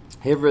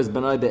 Hivres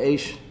Benai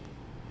Be'esh.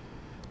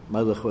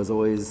 Melech was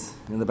always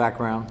in the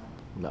background.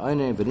 And then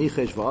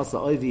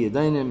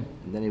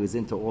he was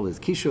into all his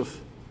kishuf.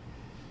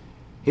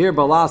 Here,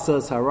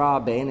 Balasas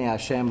Hara Be'enei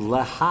Hashem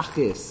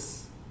Lehachis.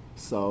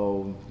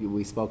 So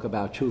we spoke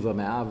about Tshuva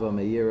Me'ava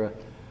Me'ira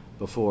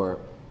before.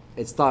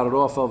 It started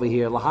off over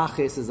here.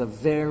 Lahachis is a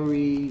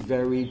very,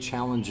 very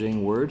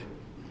challenging word,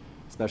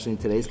 especially in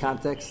today's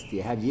context.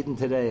 You have Yidden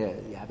today.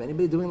 You have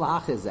anybody doing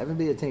lahachis?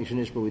 Everybody attention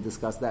ish, but we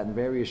discussed that in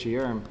various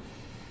shiurim.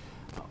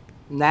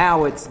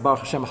 Now it's Baruch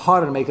Hashem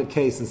harder to make a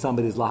case in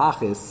somebody's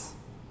lahachis.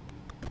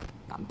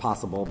 Not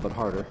impossible, but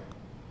harder.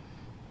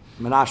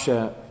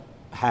 Menashe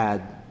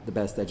had the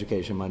best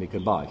education money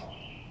could buy.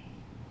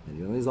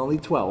 And he's only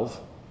 12.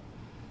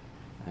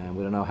 And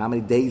we don't know how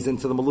many days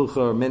into the Malucha,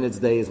 or minutes,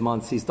 days,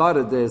 months he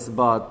started this,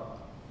 but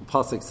the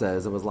Pasuk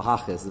says it was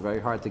lahachis. It's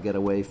very hard to get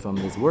away from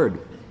this word.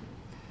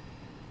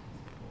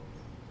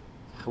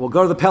 We'll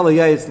go to the Pele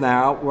Yates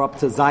now. We're up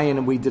to Zion,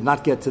 and we did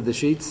not get to the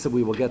sheets, so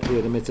we will get to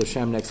it in Mitzvah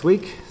Shem next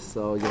week.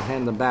 So you'll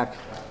hand them back.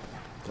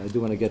 I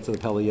do want to get to the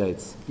Pele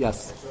Yates.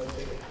 Yes? So when you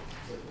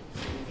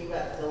think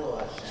about Tilo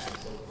Hashem,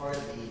 so part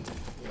of the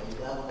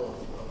level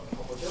of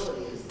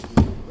culpability is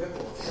the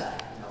ripple effect.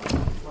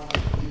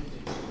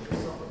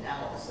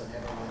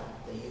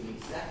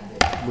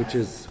 Which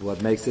is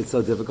what makes it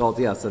so difficult,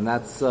 yes. And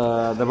that's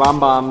the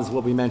Rambam's,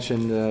 what we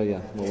mentioned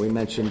during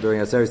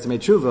Aseres Tamei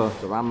Tshuva.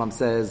 The Rambam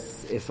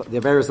says, if the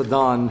Averis are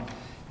done,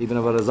 even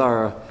of Avodah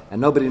Zarah,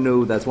 and nobody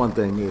knew, that's one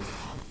thing. If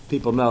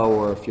people know,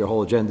 or if your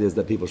whole agenda is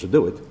that people should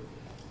do it,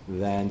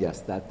 then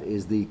yes, that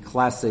is the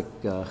classic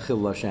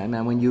Chil Hashem.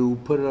 And when you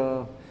put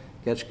a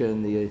Getchka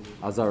in the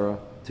Azara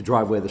to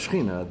drive away the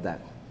Shechina, that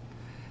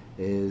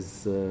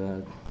is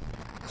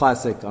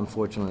classic,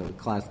 unfortunately,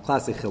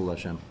 classic Chil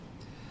Hashem.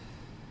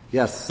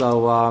 Yes,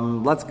 so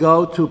let's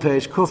go to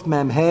page Kuf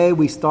Mem Hey.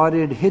 We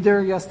started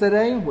Hiddur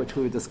yesterday, which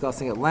we were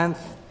discussing at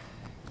length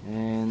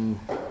in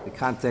the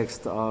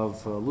context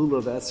of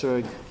Lulav,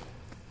 Esrog,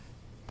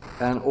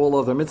 and all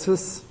other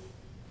mitzvahs.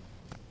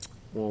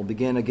 We'll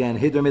begin again,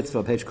 Hiddur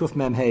Mitzvah, page Kuf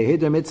Mem Hey.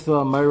 Hiddur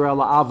Mitzvah, Meira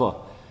La'ava.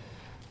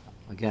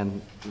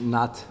 Again,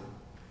 not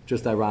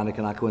just ironic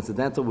and not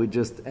coincidental. We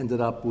just ended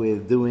up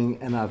with doing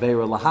an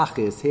Avera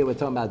Lahachis. Here we're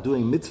talking about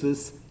doing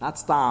mitzvahs, not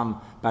stam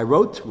by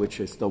rote, which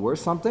is still worth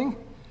something.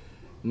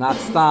 Not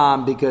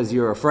stam because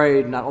you're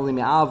afraid, not only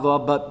me'ava,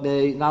 but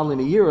not only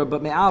me'ira,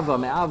 but me'ava.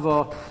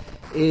 Me'ava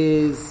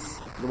is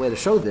the way to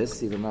show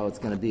this, even though it's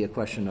going to be a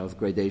question of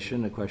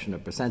gradation, a question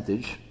of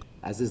percentage,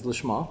 as is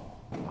Lishma.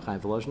 Chaim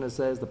Volozhiner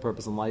says the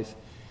purpose in life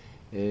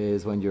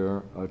is when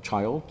you're a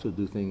child to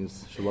do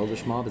things shalom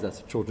Lishma, because that's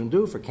what children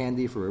do, for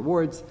candy, for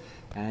rewards,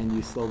 and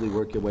you slowly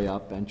work your way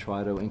up and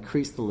try to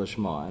increase the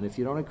Lishma. And if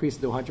you don't increase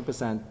it to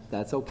 100%,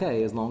 that's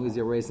okay, as long as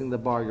you're raising the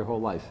bar your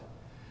whole life.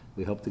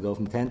 We hope to go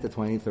from 10 to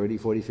 20, 30,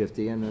 40,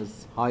 50, and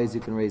as high as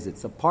you can raise it.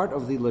 So part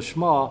of the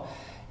Lishma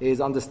is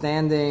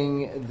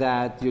understanding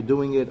that you're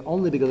doing it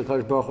only because the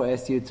Kadosh Baruch Hu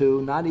asked you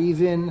to, not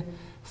even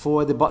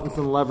for the buttons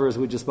and levers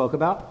we just spoke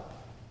about.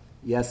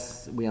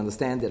 Yes, we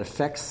understand it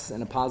affects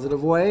in a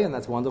positive way, and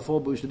that's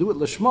wonderful, but we should do it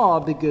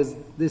Lishma because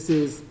this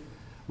is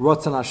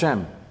Ratzon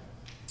Hashem.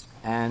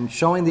 And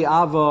showing the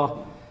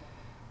Ava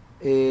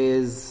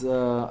is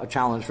a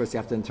challenge. First, you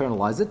have to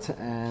internalize it,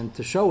 and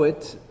to show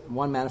it,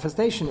 one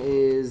manifestation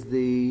is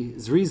the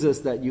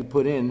zrizas that you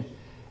put in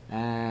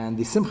and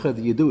the simcha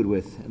that you do it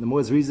with. And the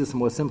more zrizas, the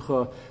more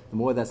simcha, the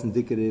more that's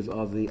indicative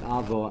of the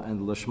Ava and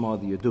the Lishma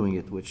that you're doing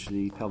it, which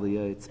the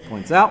Peliot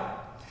points out.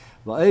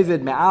 First,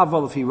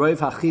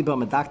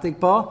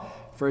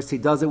 he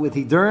does it with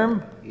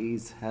hiderm. He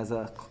has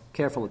a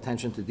careful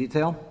attention to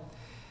detail,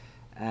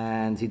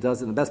 and he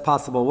does it in the best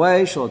possible way.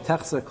 And the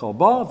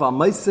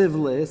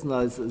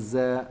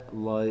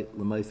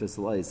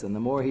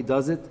more he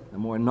does it, the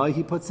more noi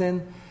he puts in.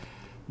 The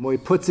more he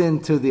puts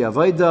into the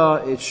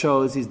avodah, it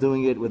shows he's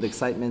doing it with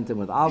excitement and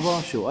with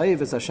ava.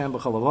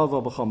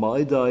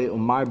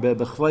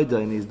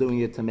 And he's doing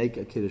it to make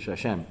a kiddush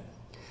Hashem.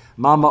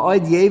 And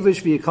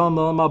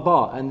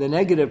the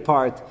negative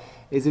part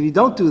is if you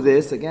don't do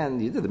this,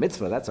 again, you did the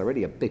mitzvah, that's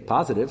already a big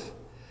positive,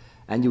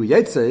 and you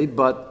yetze,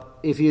 but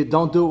if you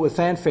don't do it with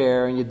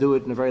fanfare, and you do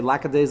it in a very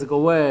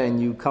lackadaisical way, and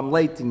you come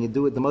late, and you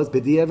do it the most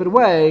b'diavad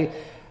way,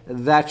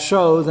 that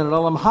shows in an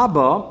olam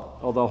haba,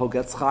 although he'll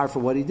get schar for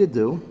what he did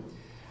do,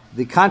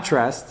 the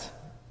contrast,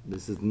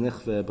 this is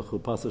nichve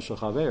b'chupasa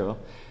shachavera,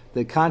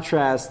 the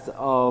contrast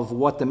of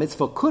what the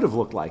mitzvah could have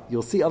looked like.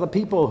 You'll see other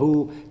people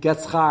who get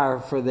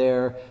schar for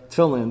their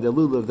tefillin, their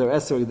lulav, their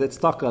eser, their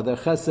tzedakah, their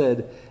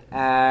chesed,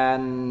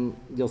 and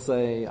you'll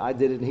say, I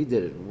did it and he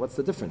did it. What's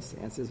the difference?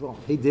 The answer is, well,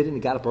 he did it and he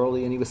got up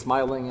early and he was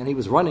smiling and he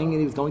was running and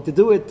he was going to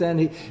do it and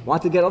he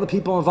wanted to get other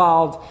people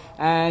involved,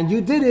 and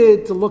you did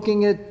it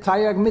looking at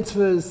Taryag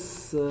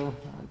mitzvahs. The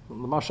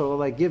mashal I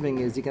like giving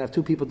is you can have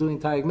two people doing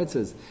Taryag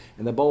mitzvahs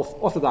and they're both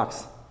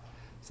orthodox.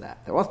 So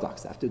they're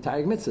orthodox, they have to do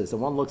Taryag mitzvahs. So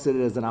one looks at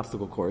it as an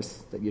obstacle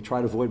course that you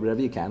try to avoid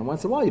whatever you can. And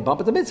once in a while you bump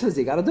at the mitzvahs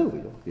you got to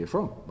do. You're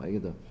from, what are you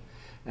going to do?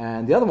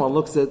 And the other one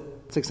looks at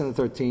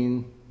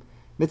 613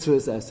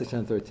 mitzvahs as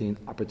 613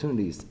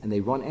 opportunities, and they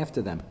run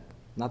after them,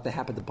 not they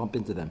happen to bump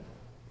into them.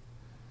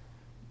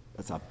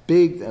 That's a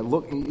big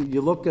look.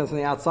 You look from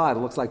the outside,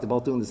 it looks like they're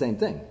both doing the same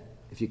thing.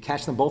 If you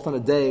catch them both on a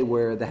day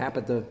where they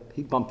happened to,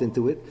 he bumped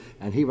into it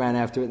and he ran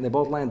after it and they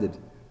both landed.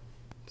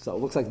 So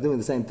it looks like they're doing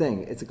the same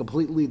thing. It's a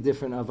completely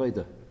different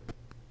avodah.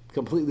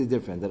 Completely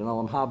different. That in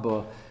Olam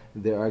Haba,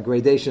 there are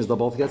gradations, they'll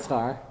both get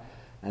schar,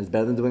 and it's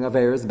better than doing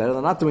averas, it's better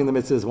than not doing the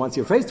mitzvahs once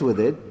you're faced with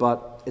it,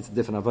 but it's a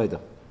different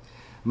avodah.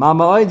 Now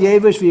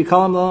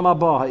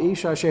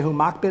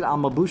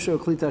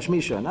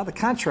the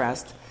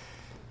contrast,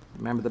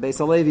 remember the Beis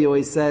HaLevi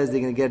always says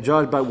they're going to get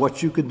judged by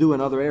what you could do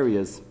in other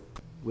areas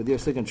with your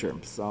signature.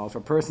 So if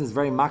a person is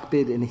very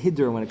makbid in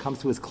hiddur when it comes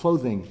to his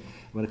clothing,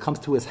 when it comes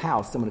to his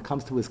house, and when it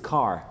comes to his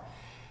car,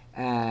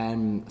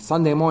 and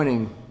Sunday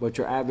morning, what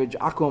your average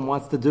akum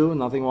wants to do,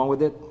 nothing wrong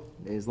with it,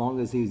 as long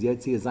as he's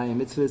yetzi azayim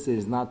mitzvahs,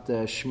 he's not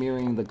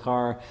smearing the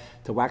car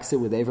to wax it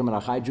with Avram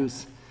and Achai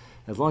juice.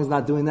 As long as he's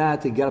not doing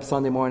that, he can get up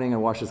Sunday morning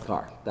and wash his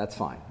car. That's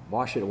fine.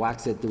 Wash it,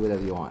 wax it, do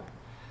whatever you want.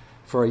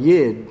 For a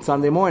yid,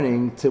 Sunday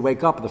morning, to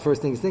wake up, the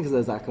first thing he thinks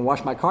is, I can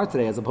wash my car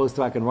today, as opposed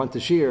to I can run to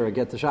Shir or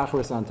get to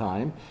Shacharis on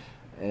time.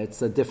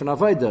 It's a different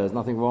avodah. There's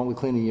nothing wrong with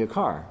cleaning your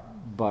car.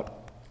 But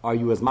are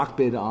you as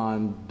makbid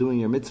on doing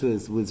your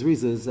mitzvahs with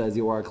zrizas as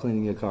you are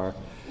cleaning your car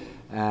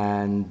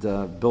and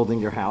building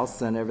your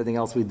house and everything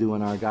else we do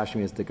in our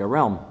Gashmiistic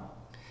realm?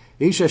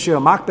 We want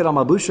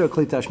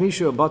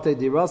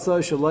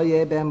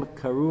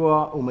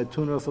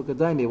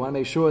to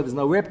make sure there's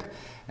no rip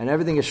and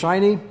everything is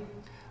shiny.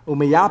 And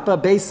you have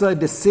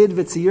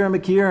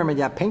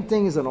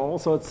paintings and all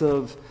sorts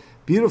of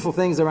beautiful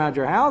things around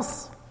your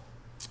house.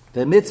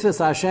 The mitzvahs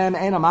Hashem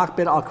ain't a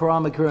makbid al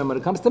Quran Mekurim. When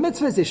it comes to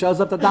mitzvahs, he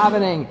shows up to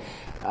davening.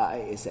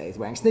 You say he's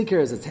wearing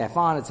sneakers, it's half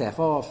on, it's half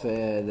off,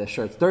 the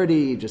shirt's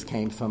dirty, he just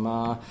came from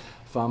a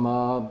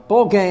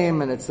ball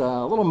game, and it's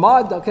a little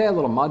mud. Okay, a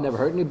little mud never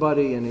hurt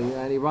anybody, and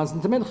he runs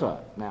into mincha.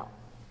 Now,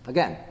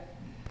 again,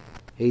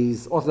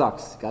 he's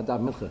orthodox. Got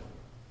dav mincha.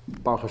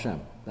 Baruch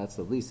Hashem. That's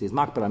the least. He's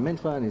makbid on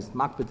mincha, and he's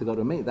makbid to go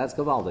to me. That's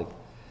gavaldik.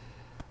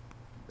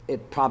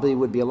 It probably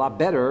would be a lot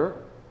better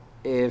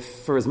if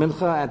for his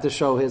mincha and to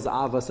show his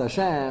avas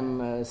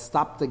Hashem,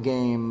 stop the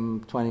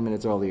game 20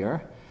 minutes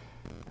earlier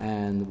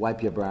and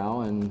wipe your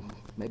brow and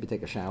maybe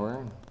take a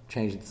shower,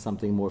 change it to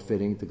something more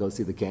fitting to go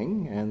see the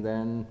king, and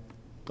then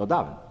go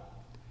daven.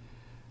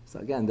 So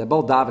again, they're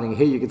both davening.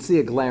 Here you can see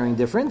a glaring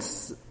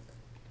difference.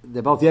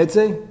 They're both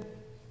Yetze,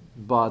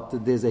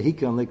 but there's a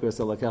Hikon Likras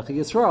Elokech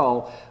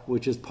Yisrael,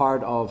 which is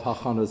part of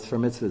Hachanus for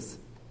mitzvahs.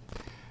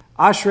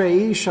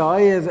 Ashrei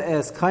Sha'ayev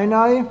Es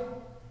Kainai,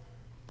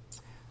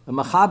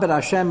 Mechaber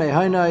Hashem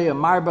Ehainai,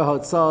 Marba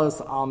Hotzos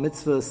Al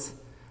Mitzvahs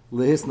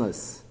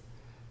Lehisnus.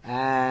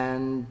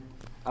 And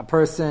a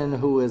person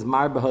who is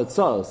Marba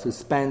Hotzos, who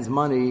spends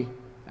money,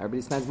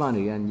 everybody spends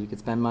money, and you can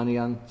spend money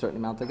on a certain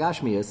amount of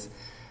Gashmias,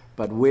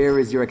 but where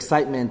is your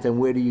excitement and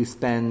where do you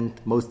spend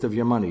most of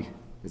your money?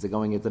 Is it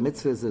going into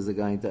mitzvahs? Is it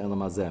going to Elam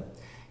Hazeh?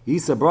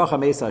 Yisa bracha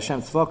meisa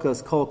Hashem's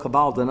focus kol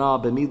kabal dana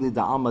b'midli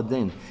da'alma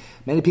din.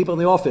 Many people in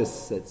the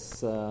office,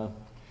 it's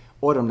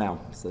autumn now,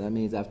 so that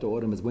means after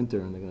autumn is winter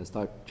and they're going to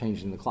start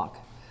changing the clock.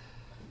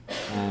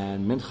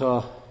 And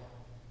mincha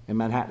in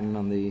Manhattan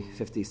on the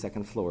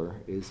 52nd floor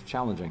is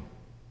challenging,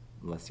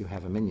 unless you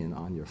have a minion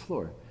on your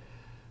floor.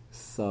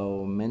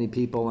 So many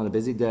people on a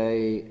busy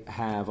day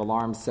have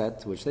alarms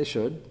set, which they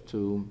should,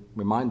 to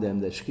remind them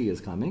that Shki is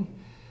coming.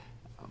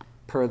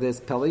 Per this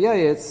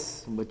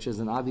Peliyayitz, which is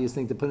an obvious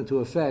thing to put into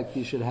effect,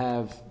 you should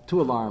have 2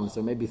 alarms,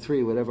 or maybe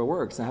 3, whatever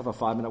works, and have a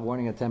 5-minute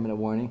warning, a 10-minute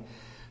warning,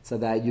 so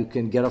that you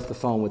can get off the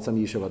phone with some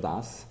Yishuv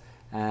Adas,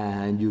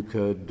 and you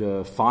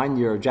could find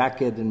your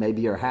jacket and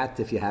maybe your hat,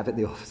 if you have it in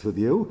the office with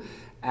you,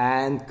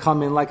 and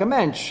come in like a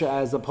mensch,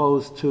 as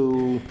opposed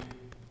to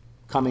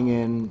coming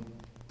in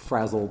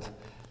frazzled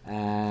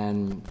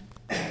and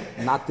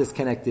not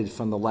disconnected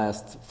from the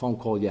last phone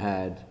call you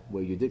had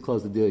where you did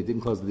close the deal, you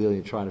didn't close the deal, and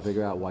you're trying to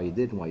figure out why you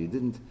did and why you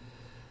didn't.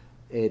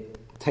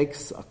 It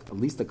takes at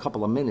least a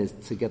couple of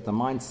minutes to get the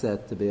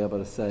mindset to be able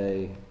to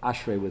say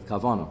Ashrei with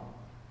Kavanah.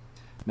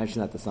 I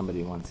mentioned that to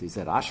somebody once. He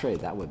said, Ashrei,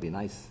 that would be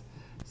nice.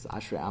 So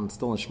Ashrei, I'm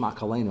still in Shema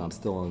Kaleinu, I'm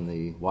still in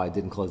the why I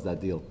didn't close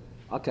that deal.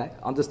 Okay,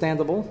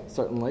 understandable,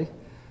 certainly,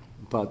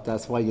 but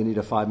that's why you need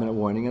a 5-minute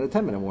warning and a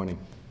 10-minute warning.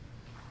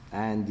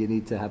 And you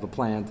need to have a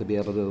plan to be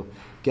able to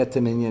get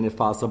to Minyan if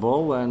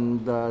possible and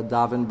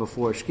daven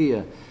before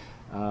Shkia.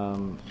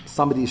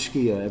 Somebody's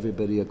Shkia,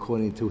 everybody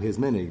according to his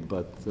minig,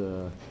 but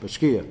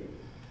Shkia.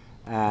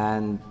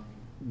 And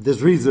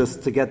there's reasons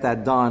to get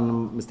that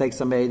done.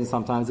 Mistakes are made and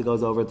sometimes it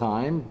goes over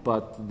time,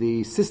 but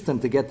the system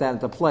to get that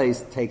into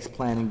place takes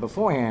planning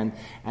beforehand,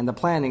 and the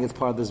planning is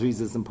part of the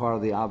reasons and part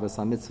of the Avos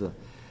HaMitzvah.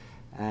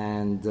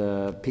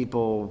 And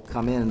people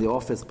come in the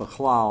office,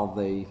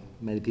 B'chlal,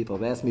 many people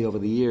have asked me over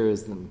the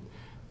years, and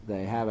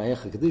they have a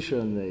Eicha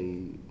Kedusha,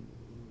 and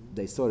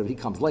they sort of, he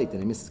comes late and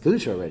he misses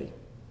Kedusha already.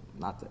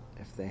 Not that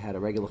if they had a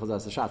regular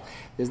Chazaras HaShatz.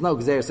 There's no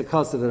Gzeres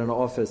HaKosav that in an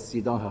office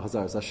you don't have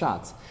Chazaras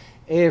HaShatz.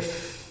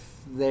 If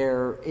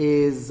there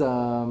is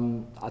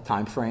a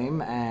time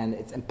frame and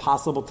it's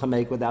impossible to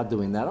make without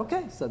doing that,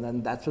 okay, so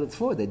then that's what it's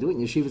for. They do it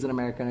in yeshivas in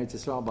America and Eretz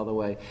Yisrael, by the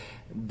way.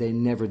 They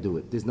never do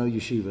it. There's no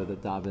yeshiva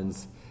that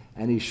davens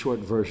any short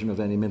version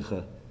of any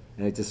mincha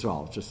in Eretz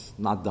Yisrael. It's just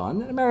not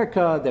done. In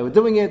America, they were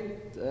doing it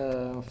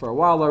for a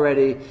while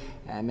already,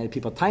 and many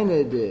people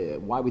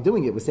tainted, why are we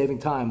doing it? We're saving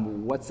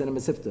time. What's in a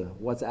Mesivta?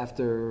 What's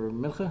after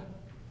mincha?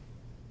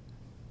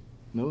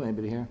 No?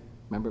 Anybody here?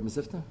 Remember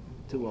Mesivta?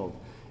 Too old.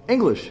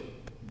 English.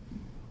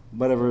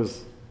 Whatever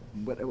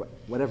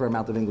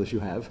amount of English you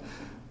have.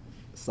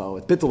 So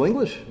it's bittul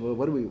English. Well,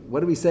 what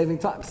are we saving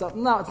time? So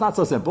no, it's not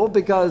so simple,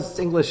 because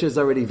English is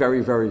already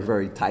very, very,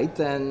 very tight,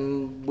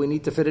 and we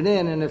need to fit it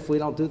in. And if we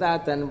don't do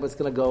that, then it's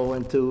going to go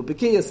into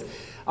Bikiyas.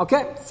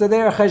 Okay, so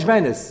there are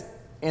cheshbenis.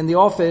 In the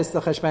office,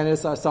 the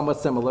cheshbenis are somewhat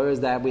similar,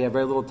 is that we have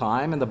very little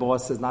time, and the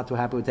boss is not too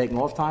happy with taking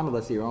off time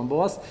unless you're your own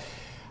boss.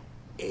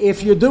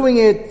 If you're doing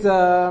it,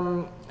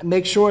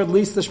 make sure at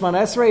least the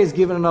Shemana Esrei is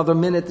given another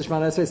minute, the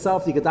Shemana Esrei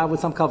itself. You get that with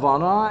some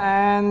kavanah,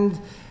 and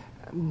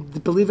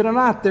believe it or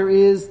not, there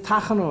is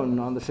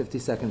Tachanun on the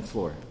 52nd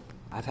floor.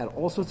 I've had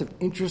all sorts of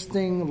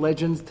interesting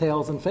legends,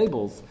 tales, and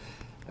fables,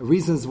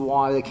 reasons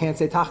why they can't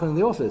say Tachanun in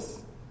the office,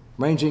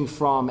 ranging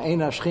from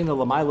Eina Shechina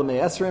L'mayla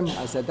Me'esrim.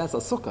 I said, that's a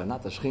sukkah,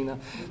 not the Shechina.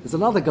 There's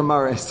another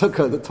Gemara in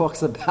Sukkah that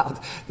talks about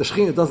the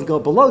Shechina doesn't go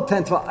below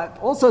 10, 12,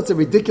 all sorts of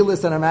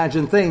ridiculous and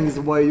imagined things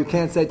where you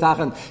can't say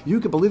Tachanun. You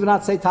could, believe it or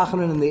not, say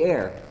Tachanun in the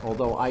air,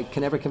 although I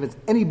can never convince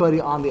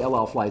anybody on the El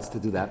Al flights to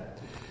do that.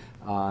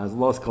 It's a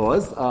lost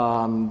cause.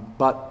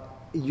 But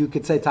you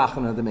could say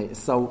Tachanun to me.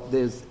 So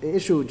there's an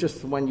issue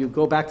just when you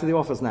go back to the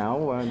office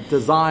now,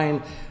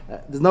 design,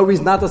 there's no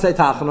reason not to say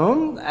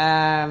Tachanun,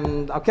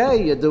 and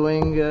okay, you're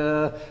doing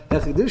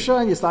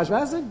Hechidusha and you slash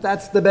Masik,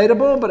 that's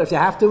debatable, but if you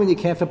have to and you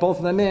can't fit both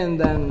of them in,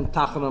 then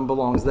Tachanun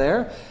belongs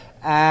there.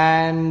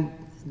 And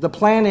the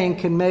planning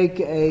can make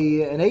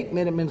an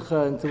 8-minute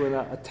mincha into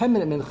a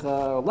 10-minute mincha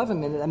or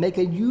 11-minute and make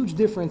a huge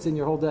difference in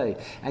your whole day.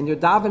 And you're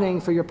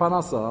davening for your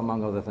panasa,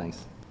 among other things.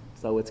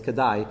 So it's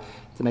kedai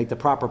to make the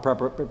proper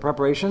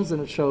preparations,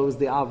 and it shows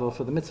the avo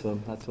for the mitzvah.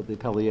 That's what the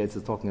Peliyetz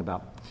is talking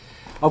about.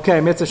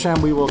 Okay, Mitzvah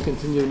Shem, we will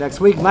continue next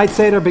week. Night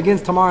Seder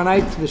begins tomorrow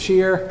night. The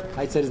Shir,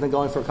 Night Seder's been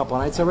going for a couple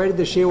of nights already.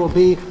 The Shir will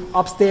be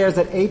upstairs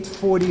at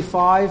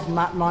 8:45,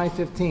 not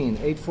 9:15.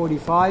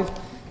 8:45.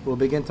 We'll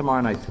begin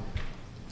tomorrow night.